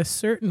it in a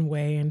certain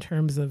way in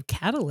terms of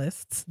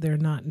catalysts, they're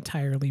not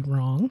entirely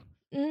wrong.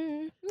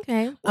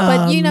 Okay, but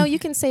Um, you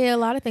can say a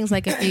lot of things.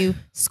 Like if you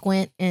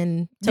squint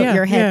and tilt Yeah,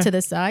 your head yeah. to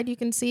the side, you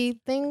can see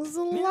things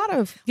a lot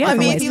of Yeah, I different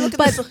mean, ways. if you look at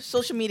But- the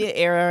social media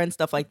era and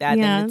stuff like that,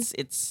 Yeah. then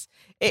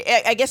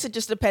I guess it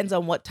just depends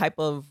on what type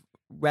of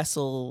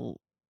wrestling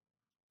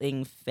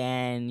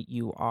fan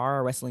you are,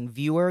 or wrestling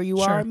viewer you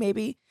Sure. are,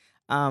 maybe.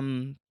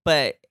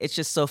 But it's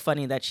just so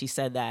funny that she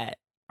said that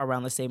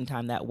around the same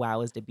time that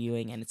WoW is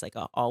debuting, and it's like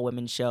an all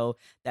women show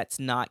that's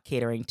not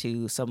catering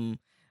to some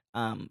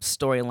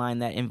storyline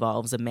that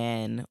involves a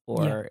man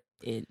or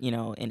in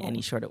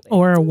any sort of way.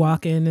 Or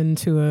walk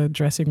into a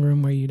dressing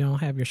room where you don't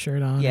have your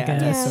shirt on, Yeah. I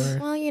guess.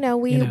 Yeah,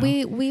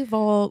 Or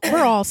well,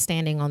 we're all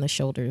standing on the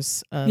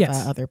shoulders of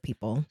Yes. other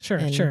people, Sure,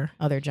 and sure.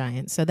 other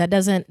giants. So that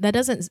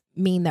doesn't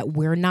mean that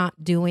we're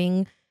not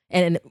doing,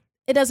 and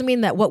it doesn't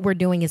mean that what we're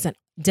doing isn't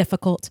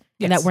difficult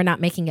and Yes. that we're not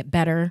making it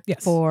better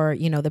Yes. for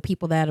the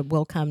people that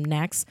will come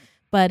next.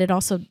 But it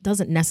also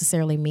doesn't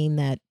necessarily mean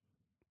that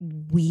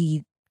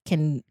we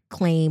can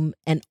claim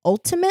an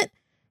ultimate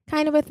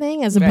kind of a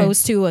thing as Right.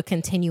 opposed to a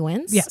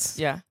continuance. yes.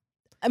 Yeah.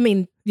 I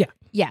mean, Yeah.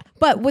 yeah.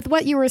 But with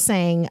what you were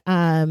saying,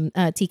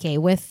 TK,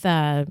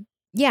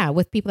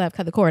 with people that have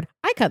cut the cord,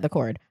 I cut the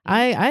cord.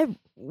 I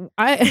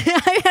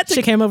had to.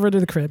 She came over to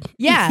the crib.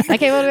 Yeah, I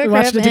came over to the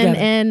Watched crib it together.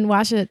 and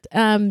watched it.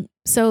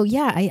 So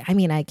yeah, I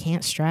mean, I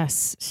can't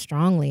stress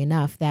strongly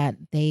enough that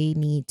they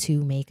need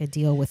to make a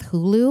deal with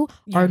Hulu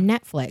Yeah. or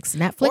Netflix.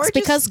 Netflix Or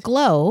because just-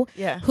 Glow.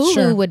 Yeah. Hulu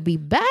Sure. would be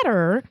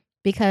better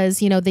because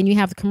then you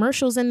have the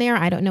commercials in there.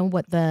 I don't know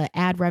what the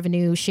ad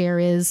revenue share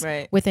is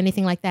Right. with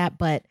anything like that,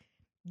 but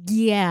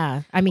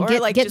yeah, I mean, Or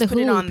get like get just the put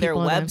it Hulu on their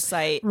people in there.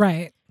 website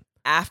Right.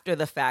 after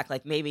the fact,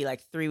 like maybe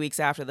like 3 weeks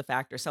after the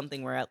fact or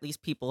something, where at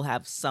least people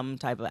have some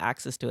type of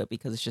access to it,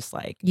 because it's just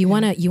like, You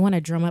want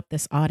to drum up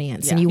this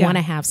audience, and Yeah. you Yeah. want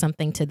to have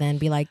something to then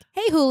be like,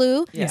 "Hey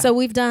Hulu, Yeah. so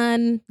we've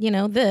done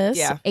this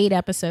Yeah. 8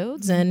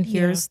 episodes, and Yeah.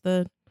 here's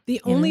the The You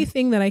only know?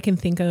 thing that I can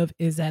think of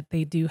is that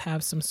they do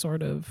have some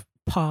sort of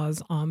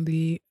pause on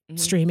the Mhm.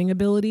 streaming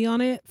ability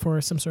on it for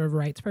some sort of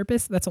rights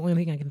purpose. That's the only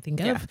thing I can think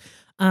Yeah.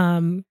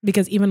 of.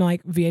 Because even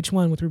like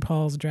VH1 with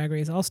RuPaul's Drag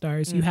Race All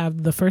Stars, you Mm.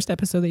 have the first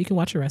episode that you can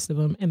watch the rest of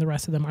them, and the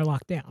rest of them are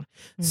locked down.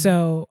 Mhm.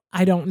 So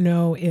I don't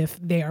know if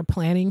they are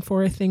planning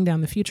for a thing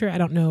down the future. I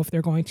don't know if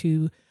they're going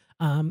to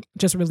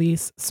just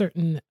release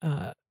certain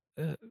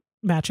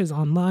matches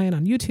online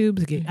on YouTube.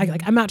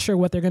 I'm not sure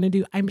what they're going to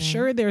do. I'm Yeah.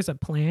 sure there's a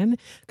plan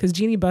because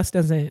Jeannie Buss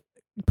doesn't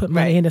put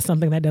money Right. into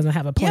something that doesn't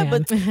have a plan. Yeah,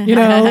 but you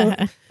know?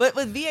 But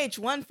with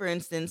VH1, for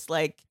instance,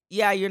 like,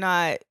 yeah, you're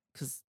not,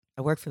 because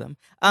I work for them.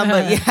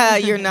 But yeah,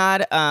 you're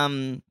not.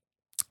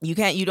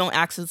 You don't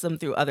access them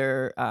through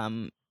other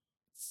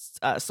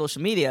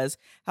social medias.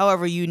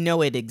 However, you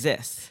know it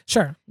exists.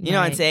 Sure. You know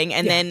what I'm Right. saying?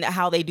 And Yeah. then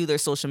how they do their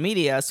social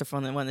media. So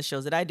from one of the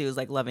shows that I do is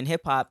like Love and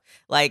Hip Hop.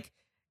 Like,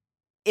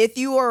 if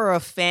you are a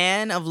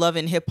fan of Love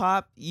and Hip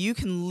Hop, you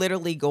can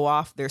literally go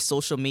off their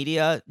social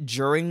media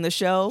during the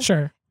show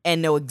Sure.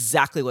 and know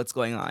exactly what's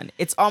going on.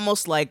 It's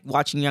almost like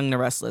watching Young and the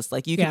Restless.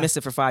 Like, you can Yeah. miss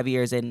it for 5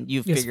 years and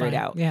you It's figure it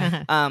fine. out.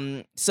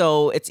 Yeah.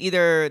 So it's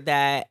either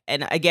that,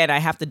 and again, I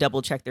have to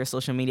double check their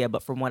social media,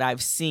 but from what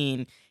I've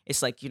seen,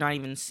 it's like you're not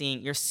even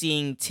seeing, you're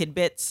seeing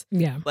tidbits,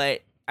 Yeah.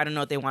 but I don't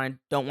know if they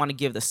don't want to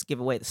give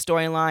away the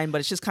storyline, but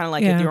it's just kind of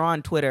like Yeah. if you're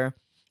on Twitter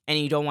and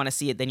you don't want to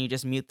see it, then you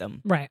just mute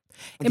them. Right.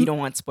 If you don't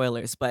want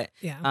spoilers, but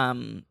Yeah.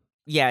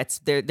 yeah, it's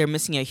they're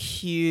missing a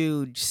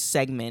huge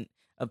segment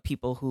of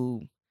people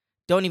who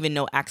don't even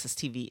know Access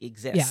TV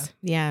exists.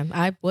 Yeah,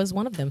 I was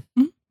one of them.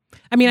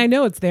 I mean, I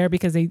know it's there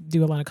because they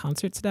do a lot of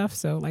concert stuff.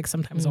 So like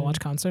sometimes I'll Mm. watch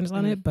concerts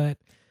on it, but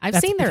I've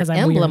That's seen their because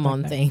I'm weird emblem like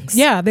on that. things.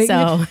 yeah, they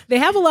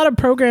have a lot of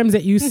programs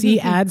that you see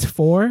Mhm. ads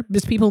for,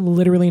 because people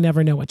literally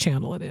never know what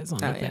channel it is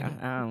on Oh, the thing.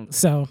 yeah.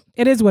 So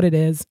it is what it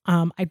is.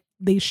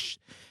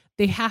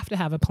 They have to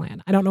have a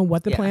plan. I don't know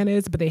what the Yeah. plan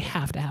is, but they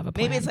have to have a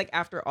plan. Maybe it's like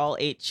after all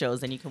 8 shows,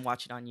 then you can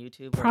watch it on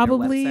YouTube or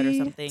probably their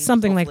website or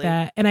something like hopefully.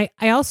 that. And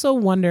I also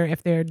wonder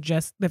if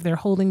they're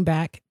holding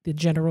back the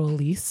general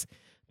release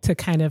to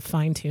kind of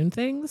fine tune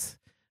things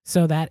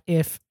so that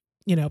if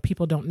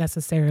people don't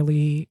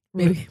necessarily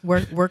Maybe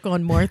work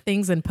on more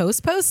things in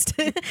post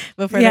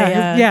before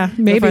yeah they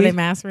maybe before they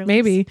mass release.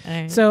 maybe. All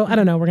right. So I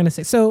don't know. We're gonna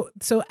say so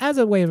as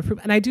a way of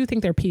improvement, and I do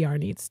think their PR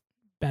needs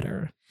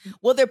better.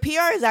 Well, their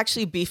PR is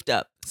actually beefed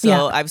up. So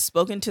Yeah. I've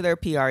spoken to their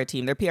PR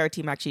team. Their PR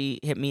team actually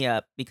hit me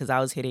up because I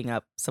was hitting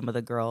up some of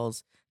the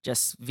girls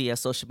just via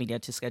social media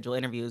to schedule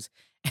interviews.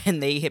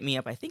 And they hit me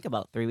up, I think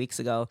about 3 weeks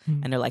ago.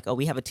 Mhm. And they're like, oh,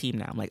 we have a team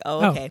now. I'm like,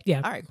 Oh, oh, okay.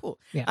 yeah. All right, cool.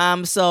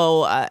 Yeah.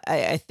 So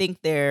I think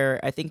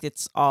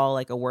it's all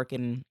like a work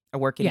in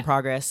Yeah.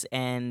 progress.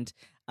 And,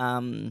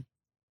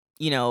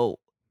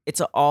 it's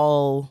an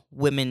all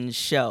women's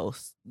show.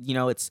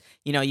 It's,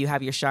 you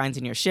have your shines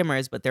and your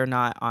shimmers, but they're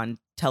not on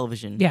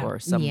television Yeah. or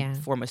some Yeah.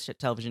 form of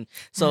television.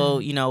 So,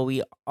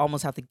 we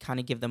almost have to kind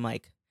of give them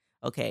like,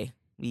 okay,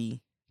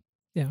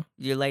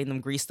 you're letting them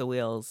grease the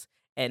wheels.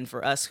 And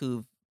for us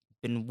who've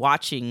been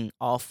watching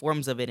all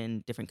forms of it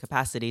in different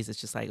capacities, it's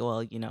just like,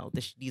 well,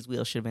 these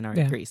wheels should have been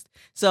already Yeah. greased.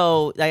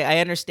 So I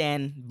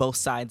understand both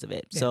sides of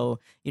it. Yeah. So,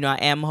 I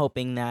am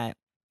hoping that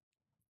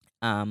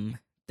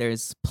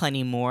there's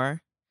plenty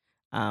more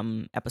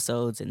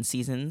episodes and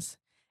seasons,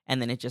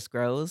 and then it just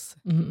grows.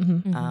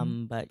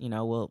 Mm-hmm. But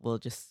we'll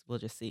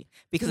just see,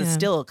 because it's Yeah.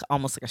 still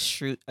almost like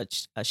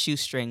a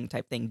shoestring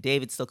type thing.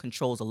 David still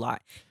controls a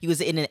lot. He was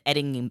in the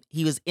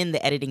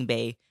editing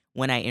bay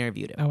when I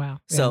interviewed him. Oh wow.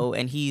 Yeah. So,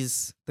 and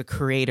he's the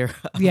creator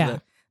of Yeah.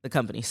 the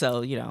company.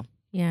 So,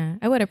 Yeah,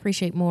 I would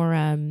appreciate more,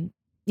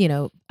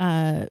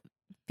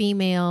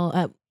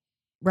 female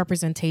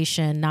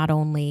representation, not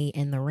only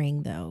in the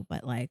ring though,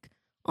 but like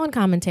on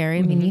commentary.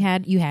 I mean,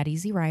 Mhm. you had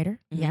Easy Rider,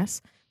 Mhm.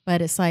 yes,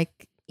 but it's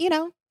like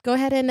go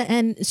ahead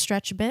and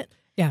stretch a bit,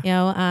 Yeah.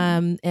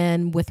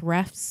 and with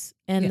refs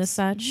and the Yes.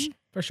 such,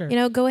 For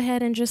sure. go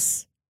ahead and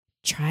just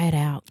try it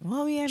out.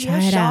 well, we have Try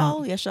it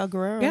out. Yashal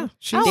Guerrero. Yeah.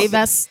 Oh,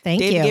 David- thank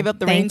David you. gave up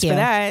the Thank reins you. for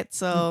that.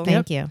 So,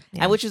 Thank you.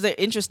 Yeah. and which is an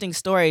interesting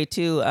story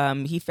too.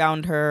 He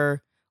found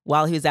her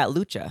while he was at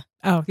Lucha.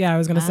 Oh yeah. I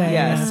was gonna say.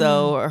 Yeah. Ah.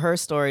 So her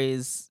story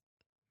is,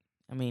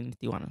 I mean, do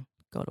you want to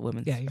go to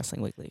Women's Yeah, you-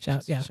 Wrestling Weekly?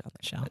 Shout- yeah, there.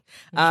 shout.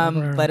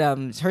 But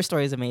her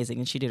story is amazing,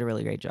 and she did a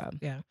really great job.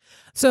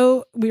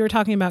 So we were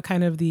talking about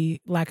kind of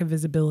the lack of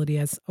visibility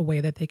as a way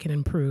that they can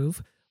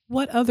improve.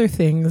 What other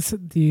things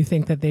do you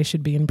think that they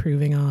should be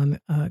improving on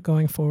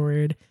going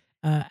forward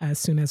as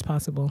soon as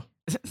possible?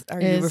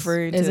 Are you Is-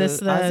 referring is to this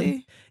the-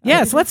 Ozzy?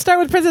 Yes, let's start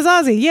with Princess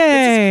Ozzy.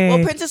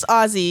 Yay! Princess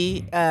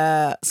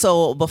Ozzy.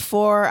 So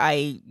before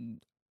I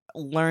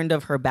learned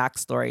of her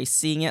backstory,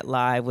 seeing it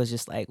live was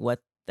just like,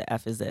 what the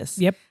F is this?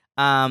 Yep.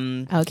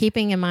 Oh,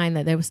 keeping in mind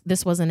that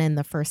this wasn't in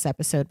the first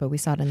episode, but we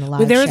saw it in the live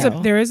But there is show.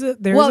 there is a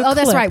that's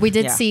clip right. We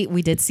did Yeah.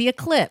 see a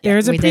clip. There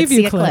is a We did preview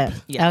see a clip.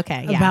 Yeah.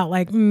 Okay, yeah. about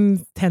like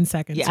 10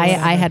 seconds. Yeah. or I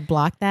whatever. had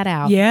blocked that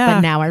out. Yeah.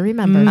 but now I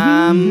remember.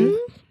 Mhm.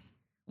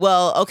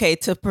 Well, okay,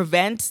 to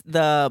prevent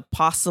the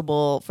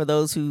possible, for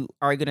those who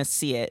are going to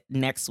see it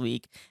next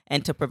week,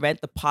 and to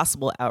prevent the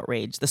possible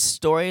outrage, the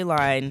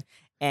storyline,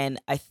 and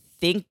I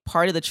think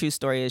part of the true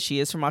story is she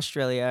is from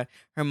Australia.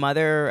 Her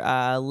mother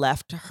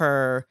left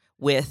her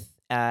with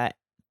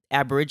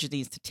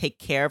Aborigines to take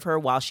care of her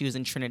while she was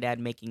in Trinidad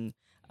making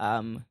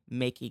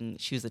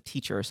she was a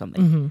teacher or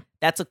something. Mm-hmm.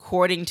 That's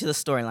according to the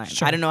storyline.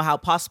 Sure. I don't know how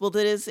possible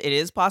it is. It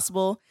is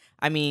possible.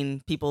 I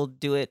mean, people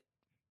do it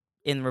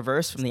in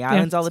reverse from the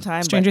islands all the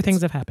time. Stranger but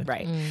things have happened.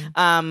 Right.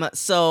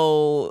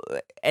 So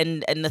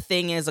and the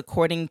thing is,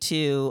 according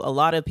to a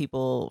lot of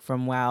people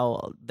from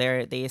WoW,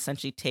 they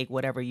essentially take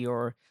whatever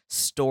your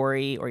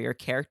story or your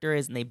character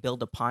is and they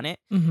build upon it.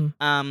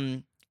 Mm-hmm.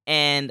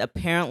 And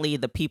apparently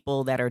the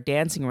people that are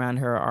dancing around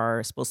her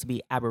are supposed to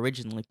be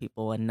Aboriginal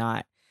people and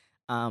not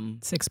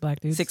 6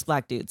 black dudes. 6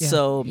 black dudes. Yeah.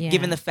 So Yeah.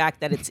 given the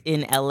fact that it's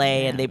in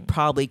LA and they Yeah.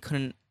 probably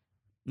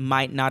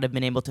might not have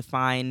been able to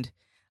find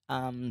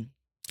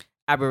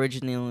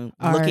Aboriginal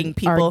looking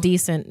people. Our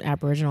decent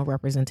Aboriginal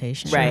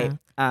representation. Right.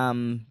 Yeah.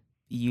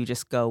 You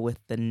just go with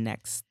the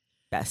next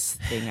best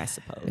thing, I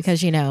suppose.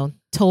 Because,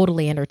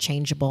 totally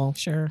interchangeable,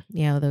 Sure.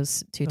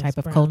 those two Those type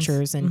of browns.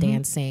 cultures and Mhm.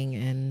 dancing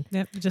and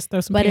Yep. Just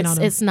throw some but paint on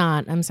them. it's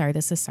not. I'm sorry,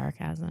 this is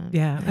sarcasm.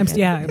 Yeah. I'm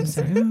sorry.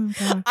 Oh,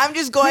 God. I'm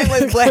just going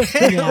with what,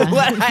 Yeah.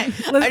 what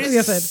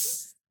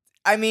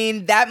I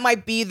mean, that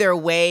might be their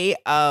way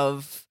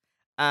of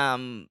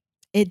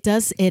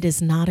It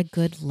is not a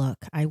good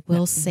look. I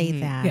will say Mhm.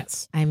 that.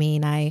 Yes. I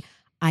mean, I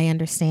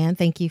understand.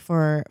 Thank you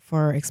for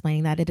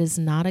explaining that. It is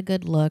not a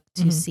good look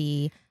to Mhm.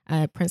 see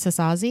Princess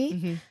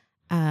Ozzy,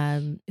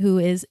 mhm. who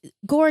is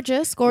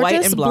gorgeous,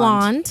 White and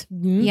blonde.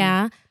 blonde. Mhm.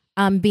 Yeah.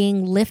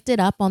 Being lifted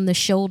up on the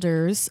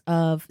shoulders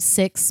of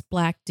 6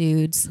 black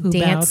dudes Who bow to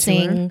her.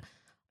 dancing,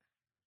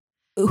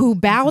 who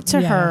bow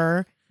to Yeah.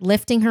 her,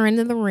 lifting her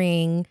into the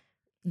ring,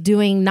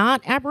 doing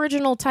not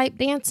Aboriginal type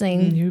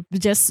dancing, Nope.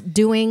 just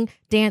doing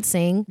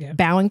dancing, Yeah.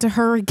 bowing to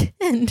her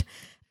again.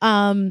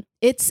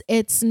 It's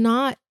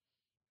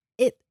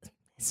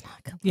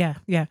not good.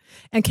 Yeah.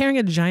 And carrying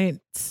a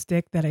giant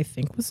stick that I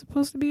think was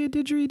supposed to be a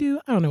didgeridoo.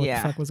 I don't know what the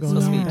fuck was going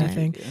Supposed on to with be that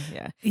thing.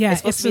 Yeah. Yeah. It's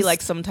supposed to be just-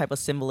 like some type of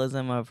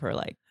symbolism of her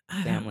like I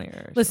don't- family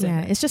or Listen,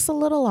 Yeah, it's just a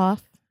little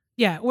off.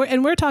 Yeah,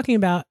 we're talking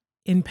about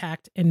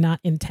impact and not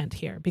intent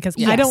here, because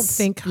I don't Yes,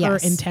 think her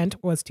yes.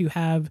 intent was to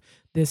have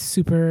this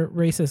super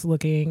racist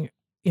looking,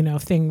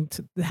 thing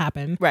to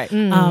happen. right.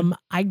 Mm.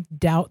 I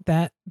doubt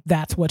that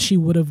that's what she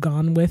would have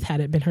gone with had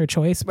it been her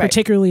choice, Right.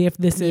 particularly if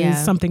this Yeah. is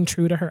something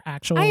true to her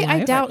actual I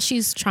life. doubt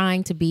she's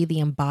trying to be the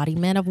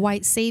embodiment of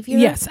white savior.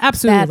 Yes,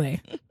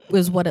 absolutely.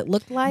 was what it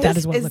looked like. That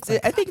is what it looks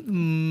like. I think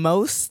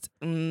most,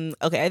 I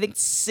think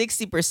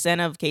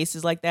 60% of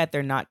cases like that,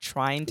 they're not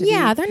trying to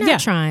Yeah, be. they're not Yeah,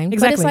 trying. But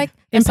exactly. it's like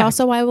it's Impact.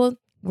 also why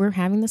we're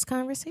having this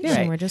conversation.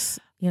 Right. We're just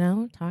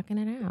talking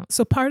it out.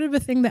 So part of the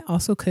thing that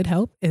also could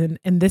help, and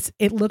this,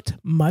 it looked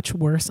much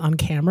worse on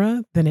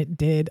camera than it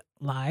did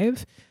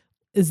live,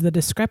 is the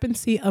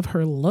discrepancy of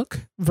her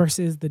look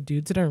versus the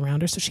dudes that are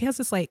around her. So she has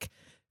this like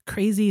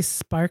crazy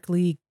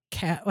sparkly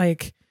cat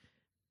like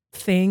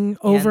thing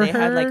over they her.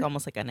 had like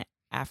almost like an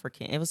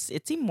African.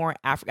 It seemed more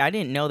African. I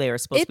didn't know they were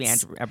supposed It's-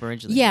 to be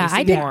Aboriginal. Yeah, They I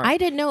seemed did. more- I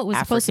didn't know it was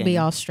supposed to be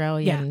African.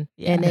 Australian.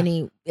 Yeah. And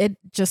Yeah. it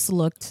just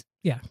looked.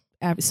 Yeah.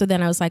 So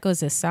then I was like, "Oh,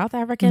 is this South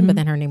African?" But Mhm.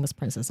 then her name was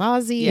Princess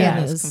Ozzy. Yeah, and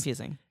it it was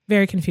confusing.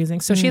 Very confusing.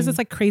 So she has Mm. this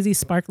like crazy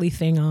sparkly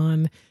thing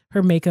on.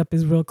 Her makeup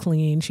is real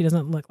clean. She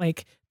doesn't look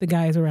like the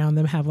guys around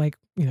them have like,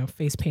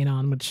 face paint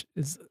on, which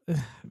is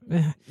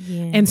Yeah.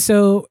 And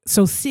so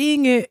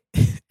seeing it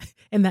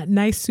in that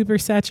nice super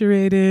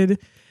saturated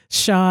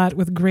shot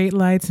with great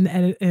lights and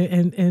edit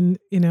and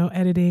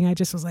editing, I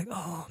just was like,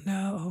 oh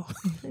no.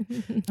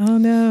 Oh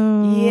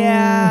no.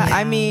 Yeah, Yeah.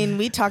 I mean,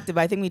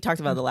 I think we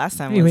talked about it the last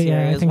time I Yeah, was yeah, here.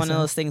 I It was think one of so.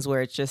 those things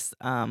where it's just,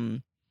 Oh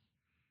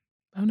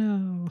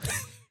no.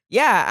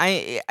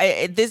 yeah.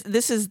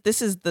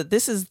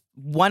 This is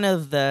one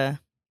of the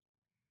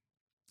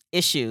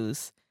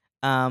issues.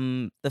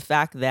 The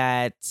fact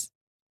that,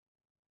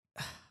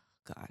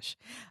 gosh,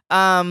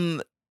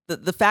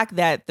 the fact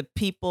that the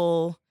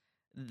people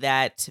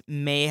that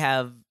may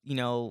have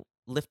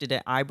lifted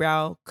an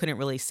eyebrow couldn't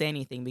really say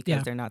anything because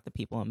Yeah. they're not the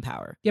people in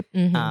power.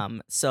 Mhm.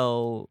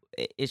 So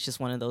it's just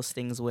one of those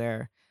things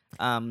where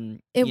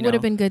It would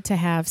have been good to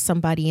have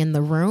somebody in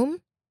the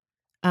room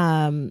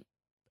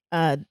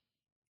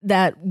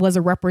that was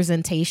a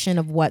representation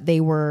of what they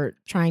were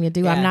trying to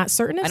do. Yeah. I'm not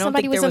certain if I don't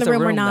somebody think was there in was the a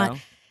room or room not. though.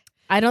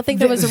 I don't think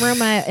there was a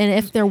room. And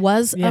if there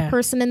was Yeah. a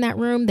person in that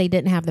room, they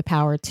didn't have the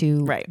power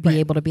to Right. be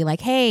able to be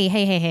like,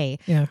 hey,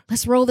 Yeah.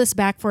 let's roll this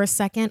back for a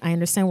second. I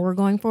understand where we're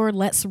going forward.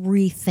 Let's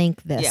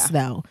rethink this, Yeah.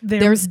 though. There-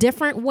 There's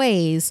different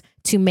ways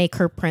to make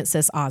her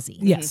Princess Ozzy.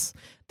 Yes.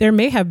 There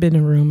may have been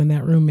a room, and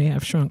that room may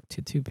have shrunk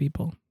to 2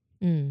 people.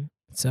 Mm.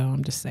 So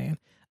I'm just saying.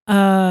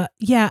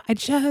 Yeah, I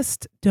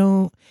just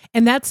don't,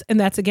 and that's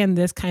again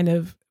this kind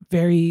of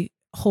very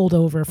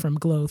holdover from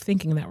Glow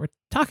thinking that we're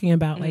talking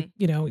about, like,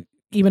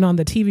 even on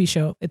the TV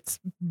show, it's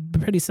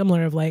pretty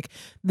similar of like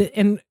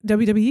and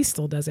WWE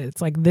still does it.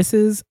 It's like, this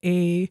is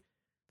a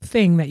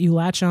thing that you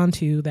latch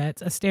onto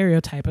that's a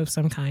stereotype of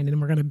some kind,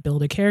 and we're going to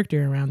build a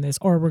character around this,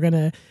 or we're going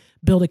to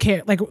build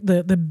a like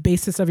the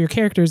basis of your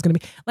character is going to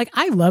be like,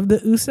 I love the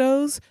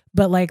Usos,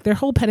 but like their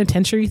whole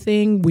penitentiary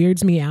thing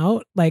weirds me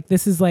out. Like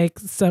this is like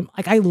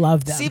I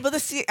love them.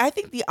 I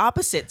think the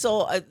opposite.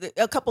 So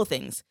a couple of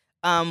things.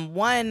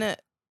 One,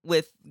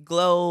 with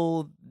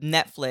Glow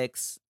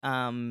Netflix,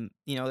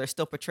 they're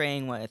still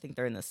portraying what I think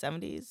they're in the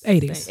 70s,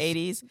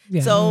 80s.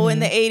 Yeah. So in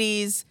the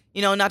 80s,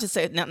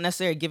 not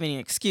necessarily giving an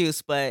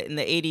excuse, but in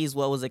the 80s,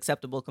 what was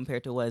acceptable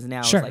compared to what is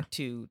now is like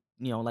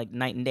like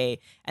night and day,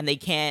 and they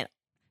can't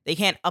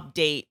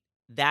update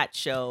that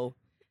show.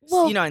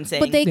 Well, you know what I'm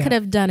saying? But they could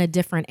have done a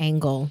different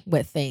angle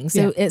with things.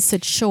 So it's a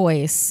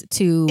choice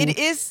to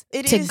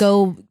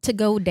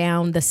go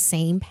down the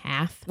same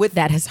path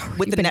that has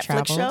already been Netflix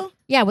traveled. show.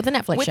 Yeah, with the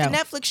Netflix show. With the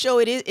Netflix show,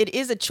 it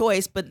is a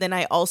choice, but then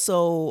I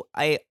also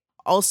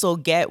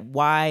get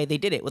why they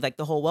did it with like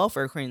the whole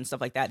welfare queen and stuff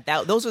like that.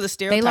 Those were the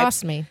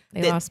stereotypes.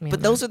 They lost me.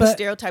 But those are the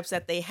stereotypes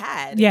that they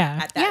had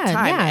at that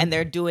time, and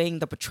they're doing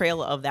the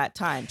portrayal of that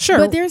time. Sure,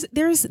 but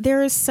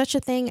there's such a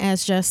thing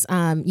as just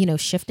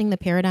shifting the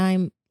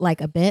paradigm like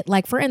a bit.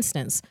 Like for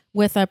instance,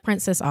 with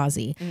Princess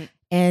Aussie. Mm-hmm.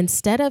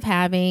 Instead of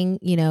having,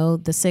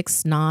 the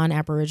 6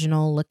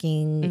 non-Aboriginal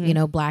looking,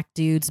 black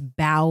dudes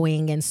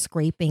bowing and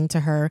scraping to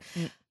her,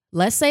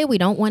 let's say we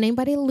don't want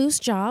anybody to lose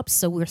jobs,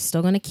 so we're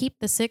still going to keep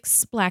the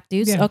 6 black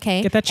dudes. Yeah,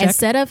 okay. Get that check.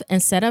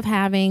 Instead of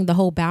having the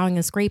whole bowing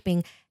and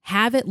scraping,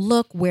 have it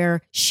look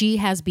where she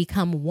has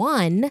become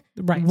one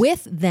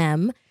with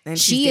them. And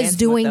she is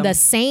doing the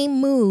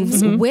same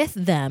moves with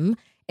them.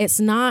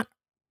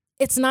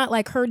 It's not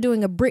like her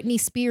doing a Britney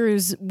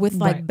Spears with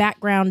like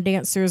background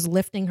dancers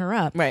lifting her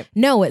up. Right.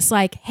 No, it's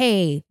like,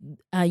 hey,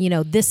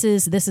 this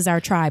is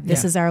our tribe.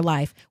 This is our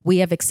life. We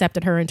have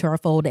accepted her into our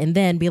fold, and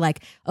then be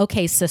like,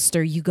 okay,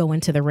 sister, you go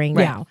into the ring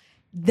now.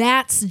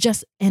 That's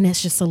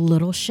it's just a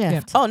little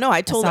shift. Yeah. Oh no,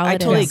 I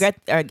totally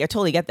get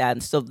that.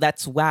 And so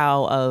that's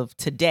WoW of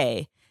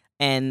today.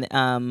 And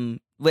but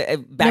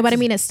I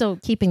mean, it's still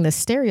keeping the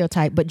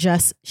stereotype, but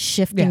just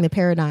shifting the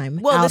paradigm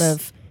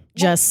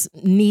just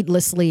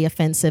needlessly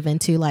offensive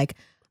into like,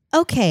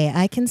 okay,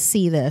 I can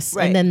see this.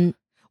 Right. And then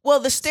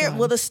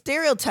the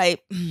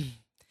stereotype,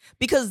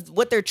 because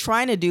what they're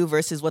trying to do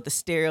versus what the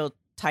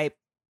stereotype,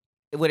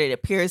 what it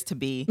appears to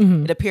be,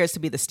 it appears to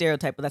be the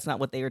stereotype, but that's not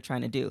what they were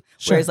trying to do.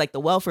 Sure. Whereas like the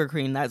welfare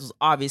queen, that was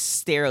obvious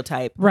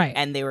stereotype. Right.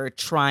 And they were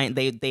trying,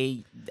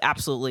 they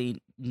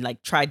absolutely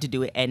like tried to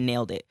do it and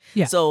nailed it.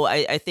 Yeah. So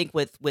I think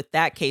with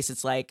that case,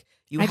 it's like,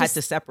 you had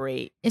to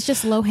separate. It's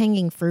just low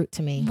hanging fruit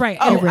to me. Right.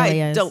 It really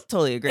I is. don't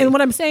totally agree. And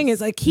what I'm saying is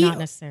like not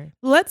necessary.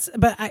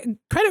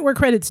 Credit where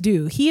credit's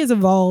due. He has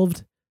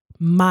evolved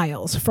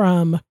miles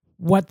from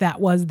what that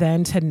was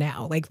then to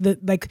now. Like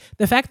the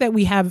fact that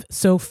we have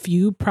so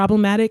few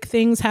problematic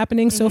things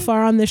happening so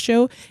far on this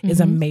show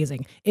is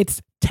amazing.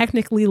 It's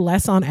technically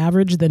less on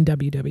average than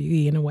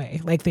WWE in a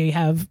way. Like they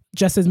have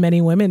just as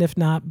many women, if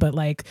not, but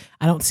like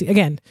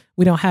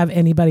we don't have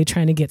anybody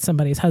trying to get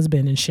somebody's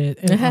husband and shit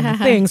on the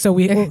thing. So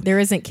there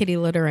isn't kitty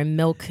litter and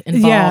milk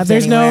involved. Yeah,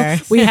 there's anywhere.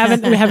 we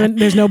haven't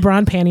there's no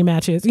brawn panty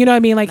matches. You know what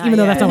I mean? Like even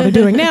though that's not what they're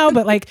doing now,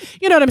 but like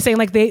you know what I'm saying?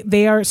 Like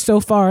they are so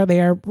far,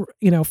 they are,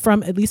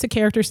 from at least a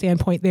character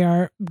standpoint, they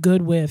are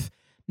good with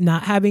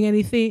not having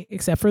anything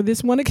except for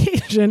this one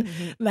occasion.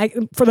 Like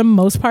for the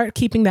most part,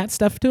 keeping that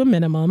stuff to a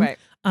minimum. Right.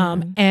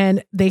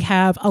 And they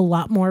have a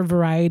lot more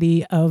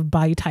variety of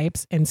body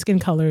types and skin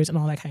colors and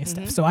all that kind of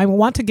stuff. So I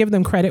want to give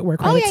them credit where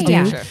credit's due.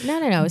 Yeah. Sure.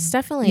 No. It's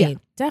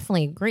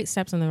definitely great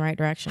steps in the right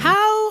direction.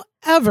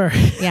 However,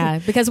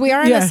 because we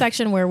are in the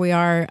section where we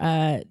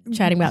are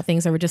chatting about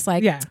things that were just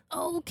like,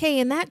 okay,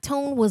 and that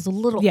tone was a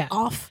little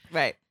off.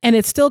 Right. And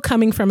it's still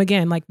coming from,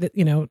 again, like,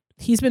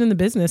 he's been in the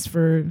business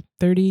for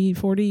 30,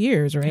 40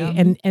 years, right?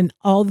 Yeah. And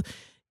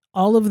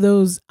all of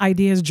those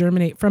ideas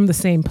germinate from the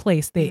same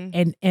place.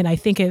 And I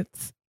think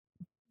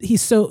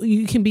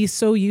you can be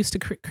so used to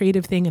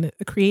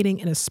creating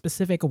in a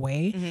specific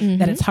way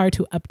that it's hard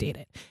to update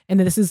it. And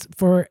this is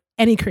for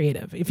any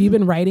creative. If you've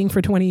been writing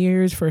for 20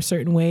 years for a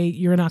certain way,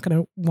 you're not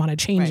going to want to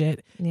change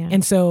it. Yeah.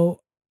 And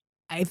so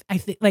I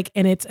think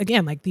and it's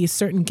again, like these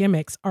certain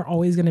gimmicks are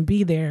always going to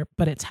be there,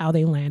 but it's how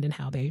they land and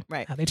how they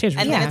change.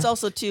 And then it's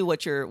also too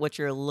what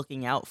you're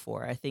looking out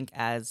for. I think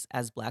as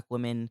Black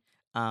women,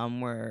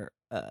 we're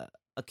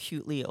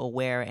acutely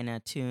aware and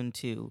attuned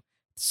to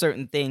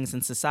certain things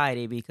in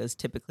society because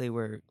typically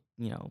we're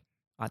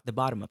at the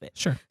bottom of it.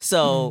 Sure.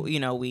 So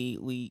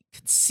we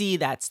could see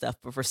that stuff,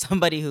 but for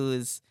somebody who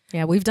is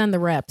we've done the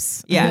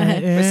reps. For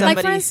like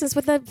for instance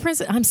with the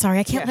Princess, I'm sorry,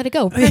 I can't let it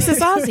go. Princess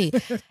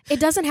Aussie. It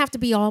doesn't have to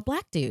be all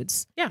Black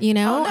dudes. Yeah. Oh,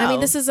 no. I mean,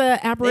 this is a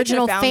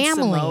Aboriginal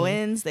family.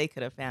 Samoans, they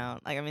could have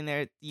found. Like, I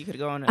mean, you could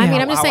go on. I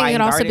mean, I'm just saying it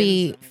could also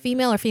be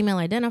female or female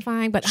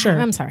identifying. But sure.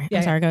 I'm sorry. Go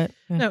ahead.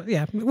 No.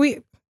 Yeah.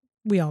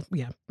 We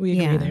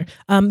agree there.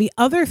 The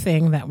other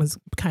thing that was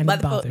kind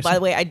of bothersome. By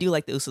the way, I do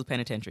like the Usos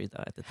penitentiary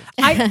though. At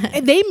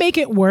the they make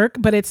it work,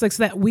 but it's like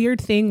that weird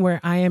thing where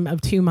I am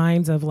of two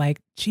minds of like,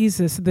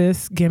 Jesus,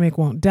 this gimmick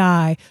won't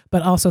die,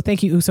 but also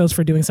thank you Usos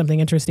for doing something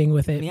interesting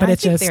with it. Yeah, but I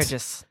it's think just they're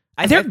just.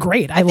 They're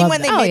great. I think love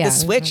when them. they made yeah. the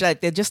switch,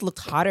 like they just looked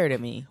hotter to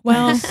me.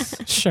 Well,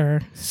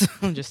 sure. So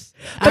I'm just.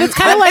 But it's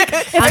kind of like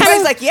it's I'm kind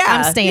always of like, yeah,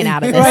 I'm staying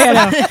out of this. Right,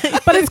 I know.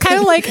 But it's kind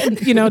of like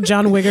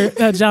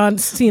John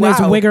Cena's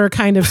Wow. wigger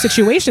kind of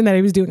situation that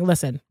he was doing.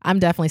 Listen, I'm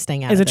definitely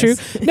staying out is of it true?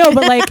 this. No,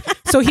 but like,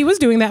 so he was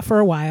doing that for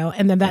a while,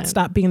 and then that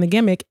stopped being the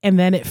gimmick, and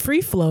then it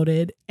free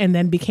floated, and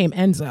then became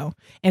Enzo.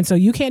 And so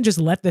you can't just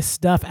let this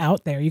stuff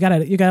out there. You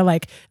gotta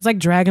like, it's like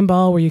Dragon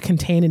Ball where you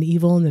contain an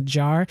evil in the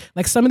jar.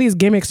 Like some of these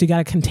gimmicks, you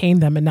gotta contain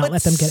them and not But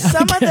let them get out.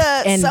 some of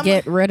the And some,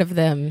 get rid of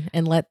them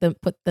and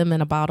put them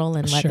in a bottle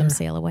and let them Sure.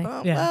 sail away.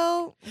 Yeah.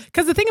 Well,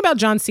 Because the thing about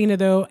John Cena,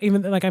 though,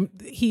 even like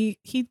he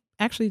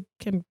actually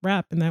can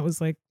rap, and that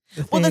was like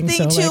the well, the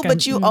thing so, too, like,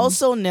 but you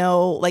also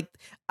know, like,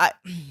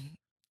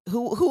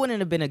 who wouldn't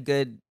have been a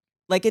good,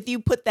 like, if you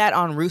put that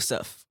on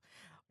Rusev,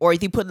 or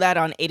if you put that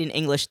on Aiden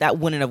English, that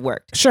wouldn't have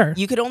worked. sure,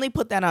 You could only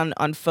put that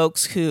on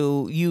folks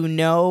who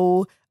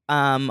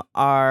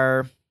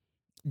are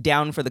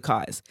down for the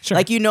cause. Sure.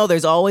 Like,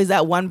 there's always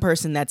that one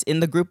person that's in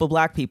the group of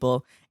black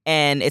people,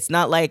 and it's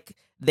not like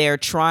they're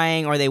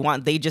trying or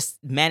they just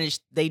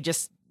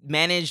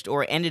managed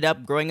or ended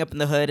up growing up in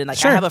the hood. And like,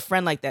 Sure. I have a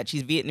friend like that.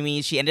 She's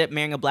Vietnamese. She ended up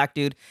marrying a black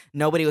dude.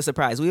 Nobody was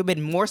surprised. We would have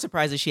been more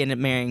surprised if she ended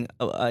up marrying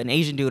an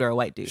Asian dude or a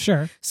white dude.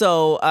 sure.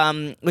 So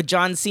with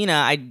John Cena,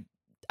 I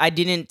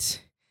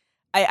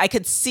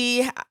could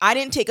see, I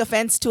didn't take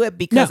offense to it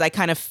because No. I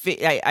kind of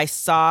I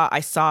saw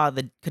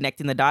the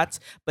connecting the dots.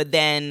 But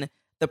then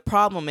the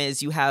problem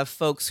is you have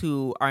folks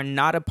who are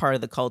not a part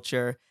of the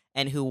culture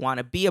and who want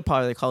to be a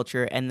part of the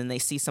culture, and then they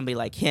see somebody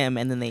like him,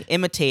 and then they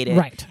imitate it,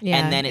 Right. Yeah.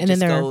 and then it And then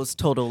just they're goes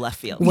total left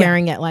field.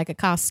 Wearing it like a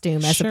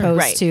costume as Sure. opposed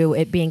Right. to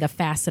it being a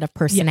facet of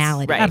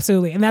personality. Right.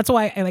 Absolutely, and that's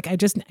why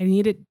I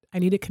need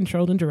it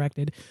controlled and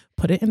directed.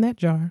 Put it in that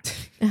jar.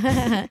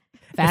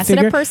 Facet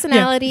of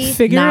personality,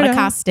 figure not it a out.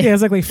 costume. Yeah,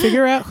 exactly.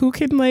 Figure out who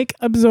can like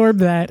absorb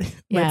that.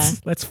 Yeah.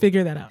 Let's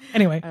figure that out.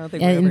 Anyway, I don't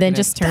think we're ever And then gonna-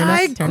 just turn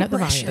up the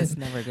volume. It's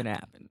never gonna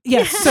happen.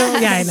 yes. So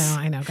yeah,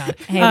 I know. God.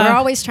 Hey, we're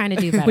always trying to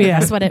do better. yeah.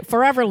 That's what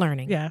forever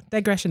learning. Yeah,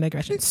 digression.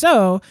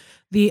 So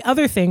the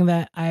other thing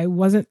that I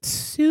wasn't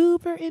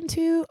super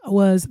into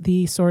was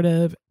the sort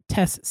of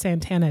Tess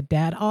Santana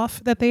dad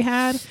off that they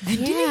had.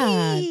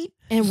 Yeah.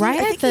 And I right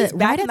think at the he's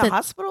back right in at the the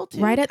hospital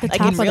too. right at the Like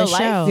top in of the real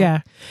life? show.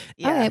 Yeah.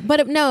 Okay,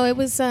 but no, it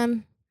was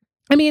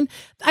I mean,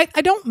 I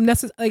don't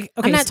necessarily.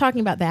 Okay, I'm not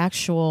talking about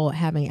the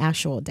having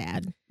actual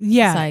dad.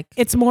 yeah, it's like-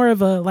 it's more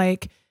of a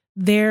like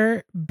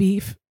their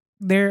beef.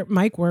 Their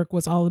mic work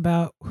was all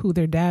about who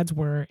their dads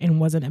were and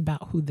wasn't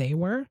about who they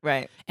were.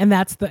 Right. And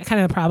that's the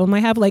kind of problem I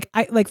have. Like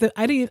I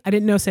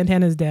didn't know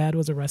Santana's dad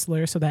was a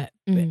wrestler, so that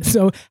Mhm.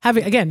 so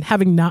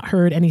having not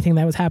heard anything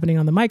that was happening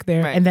on the mic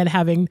there, Right. and then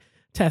having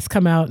Tess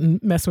come out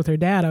and mess with her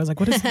dad, I was like,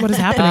 what is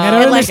happening? I Oh,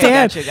 don't okay,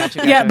 understand.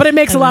 Gotcha. Yeah, but it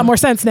makes a lot more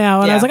sense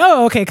now, and I was Yeah. like,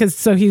 oh, okay, because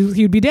so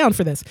he'd be down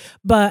for this.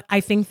 But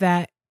I think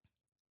that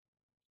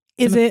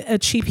is it a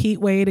cheap heat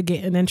way to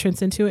get an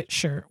entrance into it?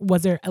 Sure.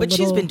 Was there a But little?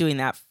 she's been doing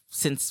that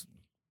since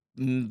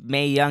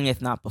Mae Young,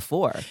 if not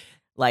before.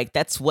 Like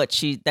that's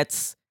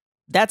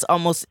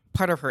almost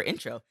part of her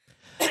intro.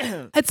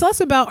 It's less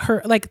about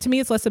her. Like to me,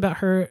 it's less about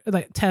her.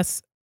 Like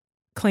Tess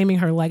claiming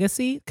her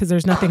legacy because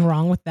there's nothing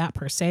wrong with that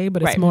per se.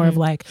 But it's Right. more of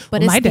like,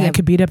 But well, it's my the- dad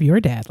could beat up your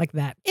dad like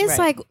that. It's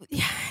Right. like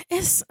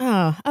it's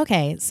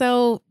okay.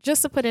 So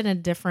just to put it in a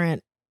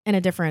different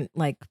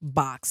like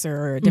box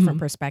or a different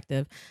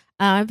perspective.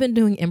 I've been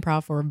doing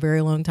improv for a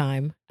very long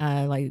time.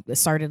 Like it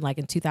started like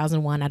in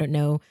 2001. I don't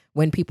know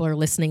when people are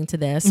listening to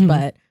this, Mhm.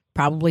 but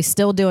probably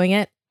still doing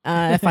it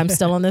if I'm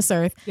still on this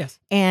earth. Yes.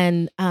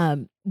 And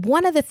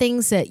one of the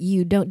things that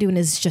you don't do and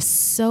is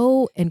just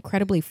so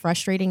incredibly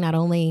frustrating, not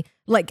only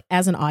like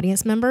as an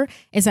audience member,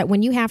 is that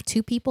when you have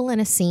two people in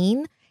a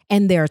scene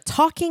and they're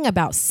talking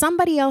about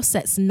somebody else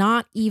that's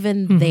not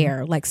even Mhm.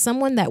 there, like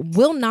someone that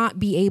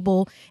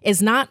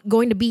is not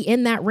going to be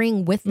in that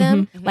ring with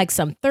them, like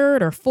some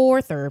third or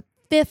fourth or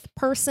fifth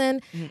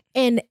person. Mhm.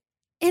 And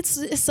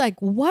it's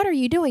like, what are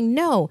you doing?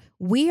 No,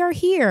 we are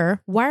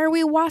here. Why are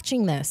we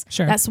watching this?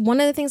 Sure. That's one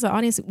of the things the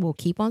audience will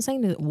keep on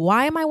saying.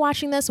 Why am I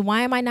watching this?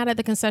 Why am I not at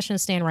the concession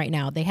stand right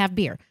now? They have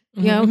beer,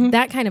 you know, Mhm.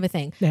 that kind of a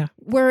thing. Yeah.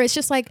 Where it's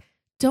just like,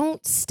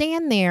 don't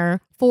stand there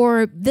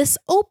for this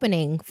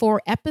opening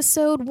for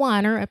episode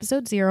 1 or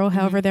episode 0,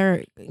 however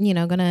they're,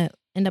 going to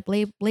end up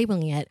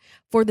labeling it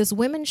for this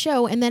women's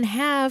show, and then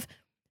have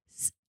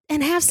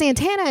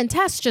Santana and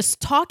Tess just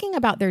talking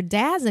about their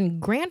dads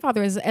and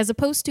grandfathers as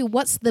opposed to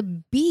what's the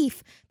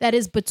beef that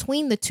is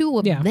between the two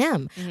of Yeah.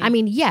 them. Mhm. I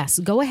mean, yes,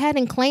 go ahead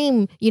and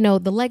claim,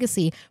 the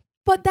legacy,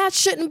 but that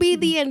shouldn't be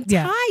the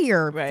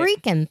entire Right.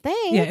 freaking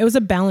thing. Yeah, it was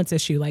a balance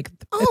issue. Like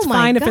Oh it's my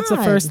fine if it's the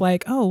God. first,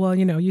 like, oh well,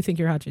 you think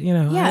you're hot,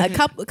 Yeah, a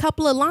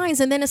couple of lines,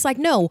 and then it's like,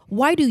 no,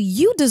 why do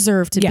you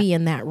deserve to Yeah. be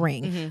in that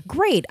ring? Mhm.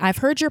 Great, I've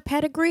heard your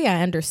pedigree,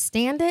 I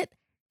understand it.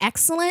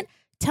 Excellent.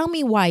 Tell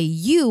me why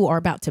you are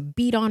about to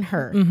beat on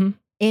her Mm-hmm.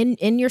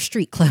 in your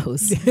street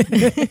clothes.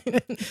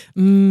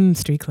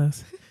 Street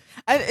clothes.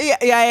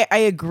 I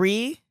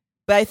agree,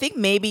 but I think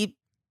maybe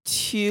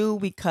too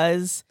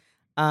because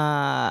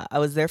I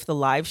was there for the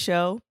live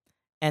show,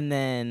 and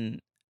then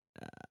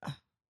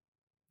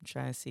I'm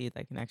trying to see if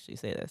I can actually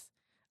say this.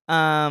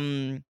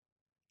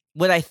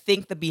 What I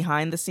think the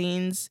behind the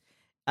scenes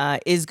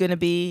is going to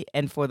be,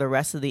 and for the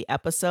rest of the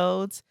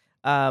episodes.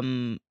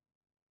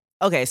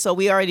 Okay, so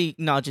we already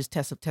acknowledged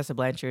Tessa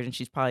Blanchard, and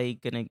she's probably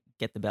going to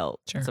get the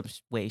belt in some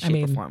way,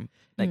 shape, or form.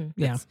 Like,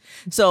 yeah.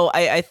 So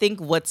I think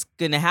what's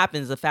going to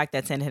happen is the fact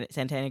that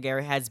Santana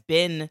Garrett has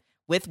been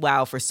with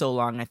WoW for so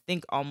long. I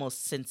think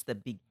almost since the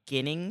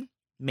beginning,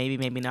 maybe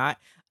not.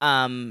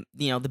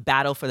 The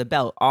battle for the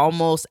belt,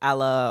 almost a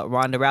la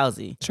Ronda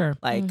Rousey. Sure.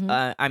 Like,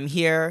 I'm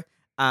here.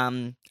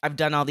 I've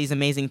done all these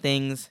amazing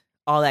things,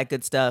 all that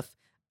good stuff,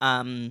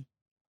 and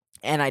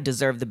I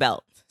deserve the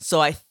belt.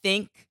 So I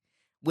think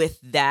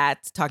with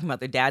that, talking about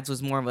their dads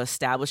was more of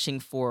establishing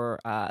for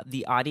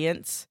the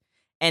audience.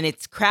 And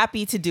it's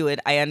crappy to do it,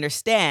 I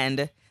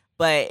understand.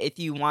 But if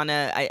you want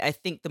to, I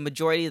think the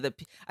majority of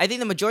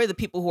the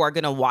people who are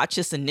going to watch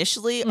this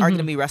initially are going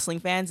to be wrestling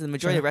fans. And the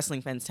majority of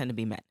wrestling fans tend to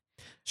be men.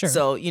 Sure.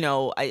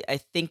 So, I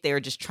think they were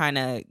just trying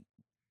to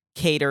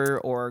cater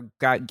or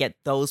get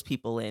those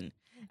people in.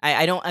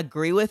 I don't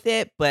agree with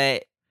it,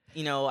 but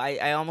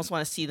I almost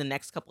want to see the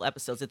next couple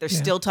episodes. If they're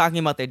still talking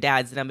about their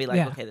dads, then I'll be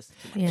like, okay, this is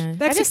too much. Yeah,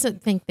 I just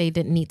think they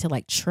didn't need to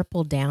like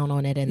triple down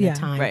on it in the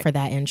time for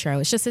that intro.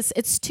 It's just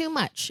it's too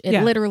much.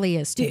 It literally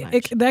is too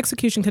much. The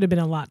execution could have been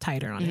a lot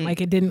tighter on it.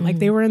 Like it didn't. Like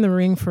they were in the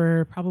ring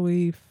for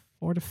probably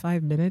 4 to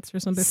 5 minutes or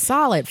something.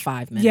 Solid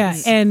 5 minutes. Yeah,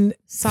 and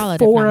solid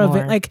 4 of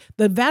it. Like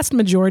the vast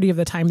majority of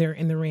the time they were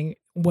in the ring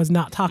was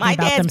not talking about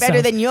themselves. My dad's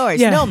better than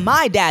yours. Yeah. No,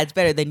 my dad's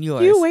better than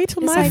yours. You wait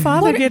till my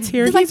father gets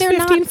here. He's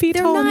 15 feet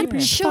tall. They're not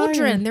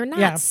children. They're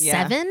not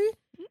 7.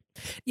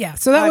 Yeah.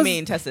 So that was. I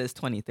mean, Tessa is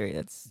 23.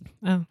 That's.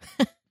 Oh.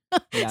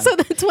 Yeah. So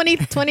the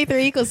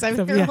 23 equals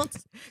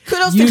 7-year-olds.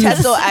 Kudos to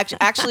Tessa.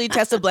 Actually,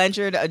 Tessa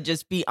Blanchard,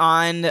 just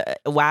beyond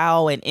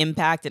WoW and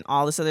Impact and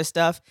all this other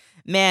stuff.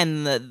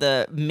 Man,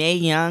 the Mae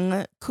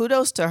Young,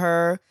 kudos to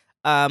her.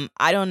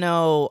 I don't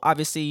know.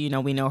 Obviously,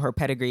 we know her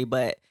pedigree,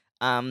 but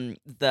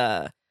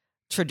the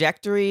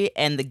trajectory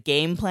and the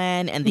game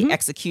plan and the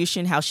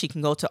execution, how she can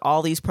go to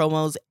all these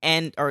promos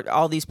or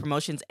all these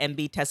promotions and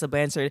be Tessa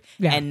Blanchard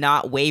and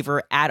not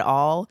waver at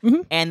all,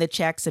 and the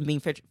checks and being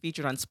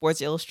featured on Sports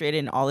Illustrated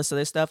and all this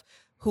other stuff.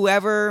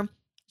 Whoever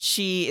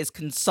she is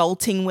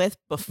consulting with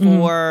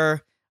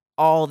before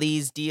all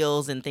these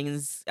deals and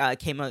things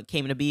came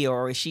to be,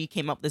 or she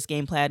came up with this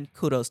game plan,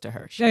 kudos to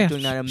her. She's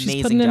doing an amazing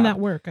She's putting job. in that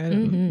work.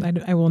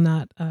 I will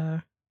not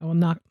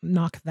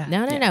knock that.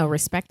 No.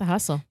 Respect the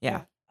hustle.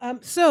 Yeah.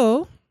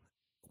 So,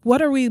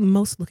 what are we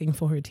most looking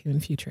forward to in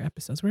future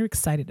episodes? We're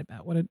excited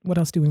about. What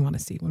else do we want to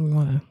see? What do we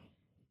want to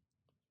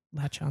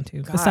latch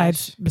onto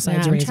besides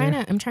Razor?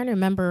 I'm trying to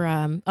remember.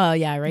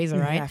 Razor,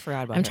 right? Yeah, I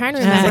forgot about. I'm trying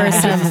to remember I'm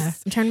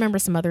trying to remember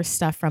some other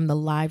stuff from the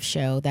live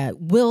show that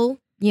will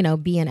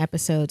be in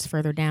episodes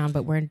further down,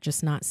 but we're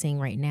just not seeing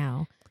right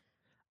now.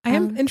 I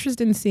am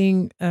interested in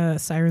seeing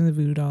Siren the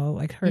Voodoo Doll.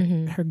 Like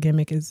her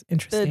gimmick is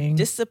interesting. The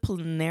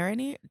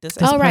disciplinarian. The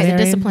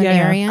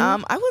disciplinarian. I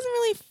wasn't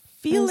really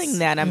feeling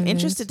that. I'm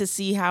interested to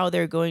see how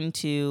they're going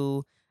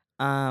to,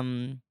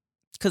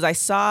 because I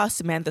saw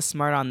Samantha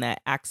Smart on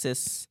that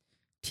Access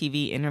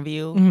TV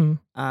interview,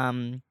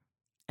 and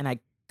I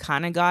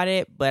kind of got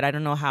it, but I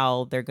don't know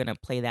how they're gonna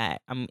play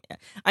that.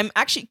 I'm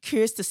actually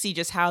curious to see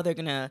just how they're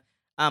gonna,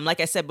 like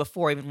I said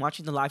before, even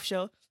watching the live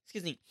show,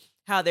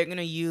 how they're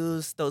gonna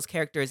use those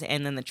characters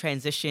and then the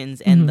transitions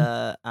and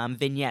the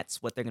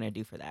vignettes, what they're gonna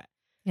do for that.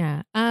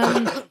 Yeah.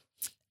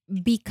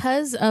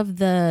 Because of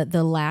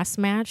the last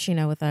match,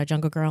 with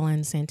Jungle Girl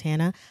and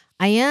Santana,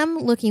 I am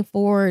looking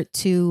forward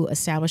to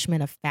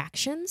establishment of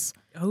factions.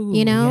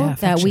 That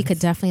factions. We could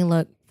definitely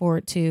look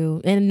forward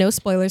to. And no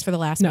spoilers for the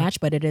last match,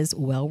 but it is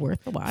well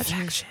worth the watch.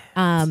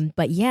 Factions.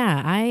 But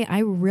yeah, I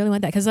really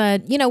want that because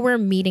we're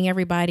meeting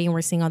everybody and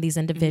we're seeing all these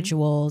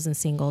individuals and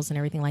singles and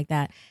everything like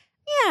that.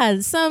 Yeah,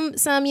 some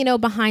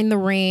behind the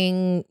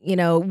ring,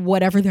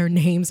 whatever their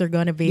names are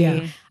going to be.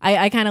 Yeah.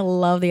 I kind of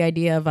love the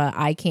idea of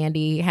Eye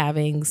Candy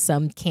having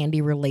some candy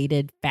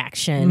related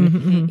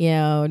faction.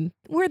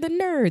 We're the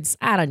nerds.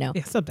 I don't know.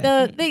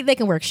 Yeah, they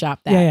can workshop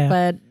that.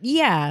 But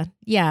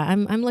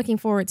I'm looking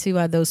forward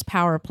to those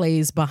power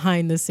plays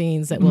behind the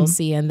scenes that we'll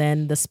see, and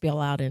then the spill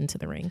out into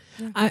the ring.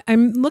 Yeah.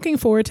 I'm looking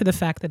forward to the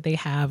fact that they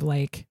have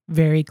like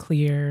very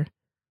clear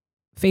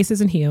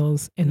faces and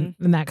heels and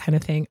that kind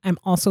of thing. I'm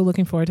also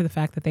looking forward to the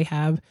fact that they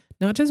have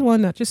not just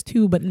one, not just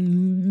two, but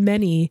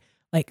many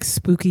like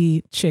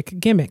spooky chick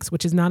gimmicks,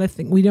 which is not a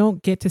thing. We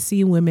don't get to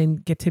see women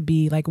get to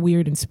be like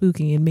weird and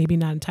spooky and maybe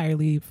not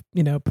entirely,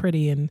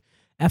 pretty and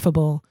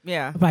effable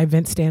by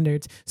Vince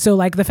standards. So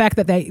like the fact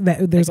that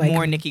there's like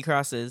more Nikki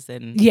Crosses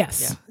and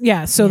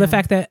So the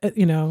fact that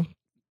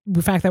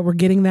the fact that we're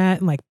getting that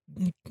and like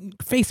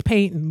face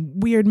paint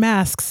and weird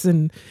masks,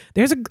 and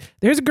there's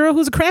a girl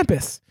who's a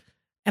Krampus.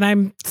 And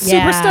I'm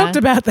super stoked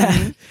about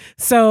that.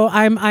 So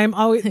I'm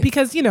always,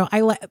 because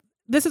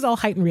this is all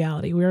heightened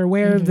reality. We're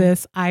aware of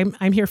this.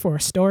 I'm here for a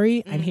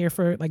story. I'm here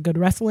for like good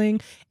wrestling,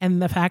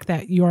 and the fact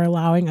that you're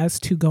allowing us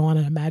to go on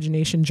an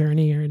imagination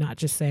journey, or not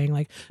just saying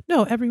like,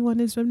 no, everyone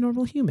is a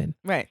normal human.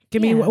 Right.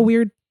 Give me a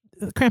weird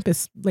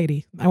Krampus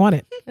lady. I want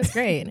it. That's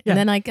great. Yeah. And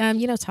then like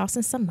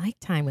tossing some mic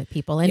time with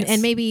people, and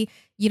Yes. maybe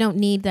you don't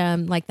need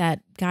like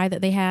that guy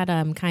that they had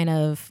kind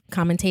of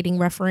commentating,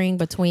 refereeing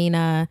between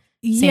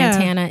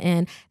Santana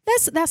and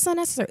that's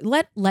unnecessary.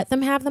 Let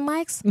them have the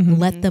mics. Mhm.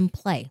 Let them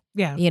play.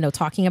 Yeah.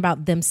 Talking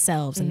about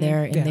themselves and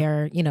their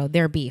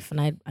their beef, and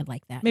I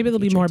like that. Maybe in the there'll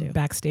be future, more too.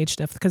 backstage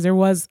stuff because there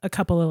was a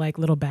couple of like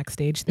little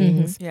backstage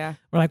things. Yeah.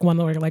 Or like one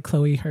where like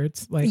Chloe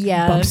Hurts like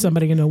Yeah. bumped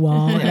somebody in a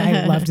wall. And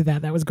I loved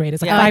that. That was great.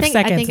 It's like Yeah. 5 I think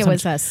seconds. it or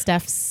was something.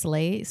 Steph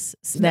Slays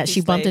that Stephanie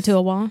she bumped Slays. into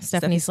a wall.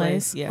 Stephanie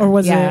Slays. Yeah. Or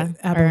was Yeah, it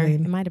or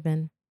Abilene? it might have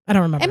been. I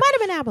don't remember. It might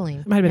have been Abilene.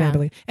 It might have been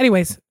Abilene.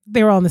 Anyways,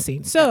 they were all in the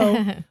scene.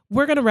 So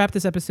we're going to wrap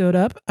this episode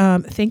up.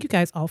 Thank you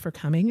guys all for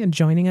coming and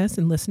joining us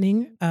and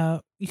listening.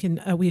 You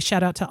can we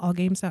shout out to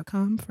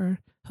allgames.com for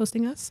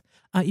hosting us.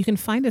 You can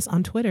find us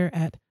on Twitter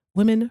at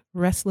Women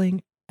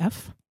Wrestling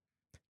F.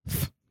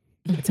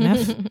 It's an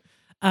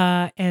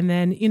F. And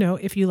then,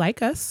 if you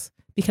like us,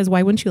 because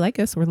why wouldn't you like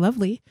us? We're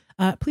lovely.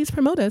 Please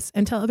promote us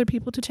and tell other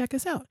people to check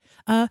us out.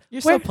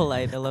 You're Where- so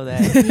polite. I love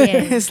that.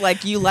 Yeah. It's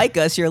like you like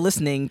us, you're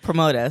listening,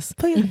 promote us.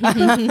 Please,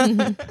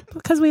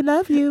 because we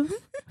love you.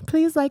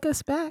 Please like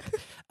us back.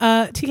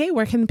 TK,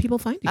 where can people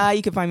find you?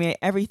 You can find me at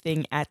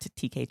everything at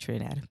TK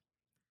Trinidad.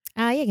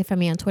 You can find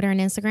me on Twitter and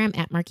Instagram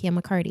at Markia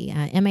McCarty,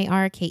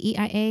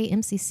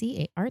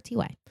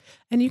 MarkeiaMccarty.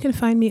 And you can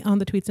find me on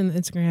the tweets and the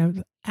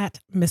Instagram at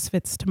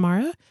Misfits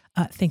Tamara.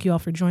 Thank you all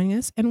for joining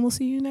us, and we'll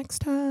see you next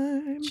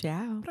time.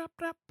 Ciao. Brap,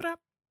 brap, brap,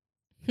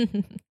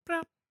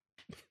 brap.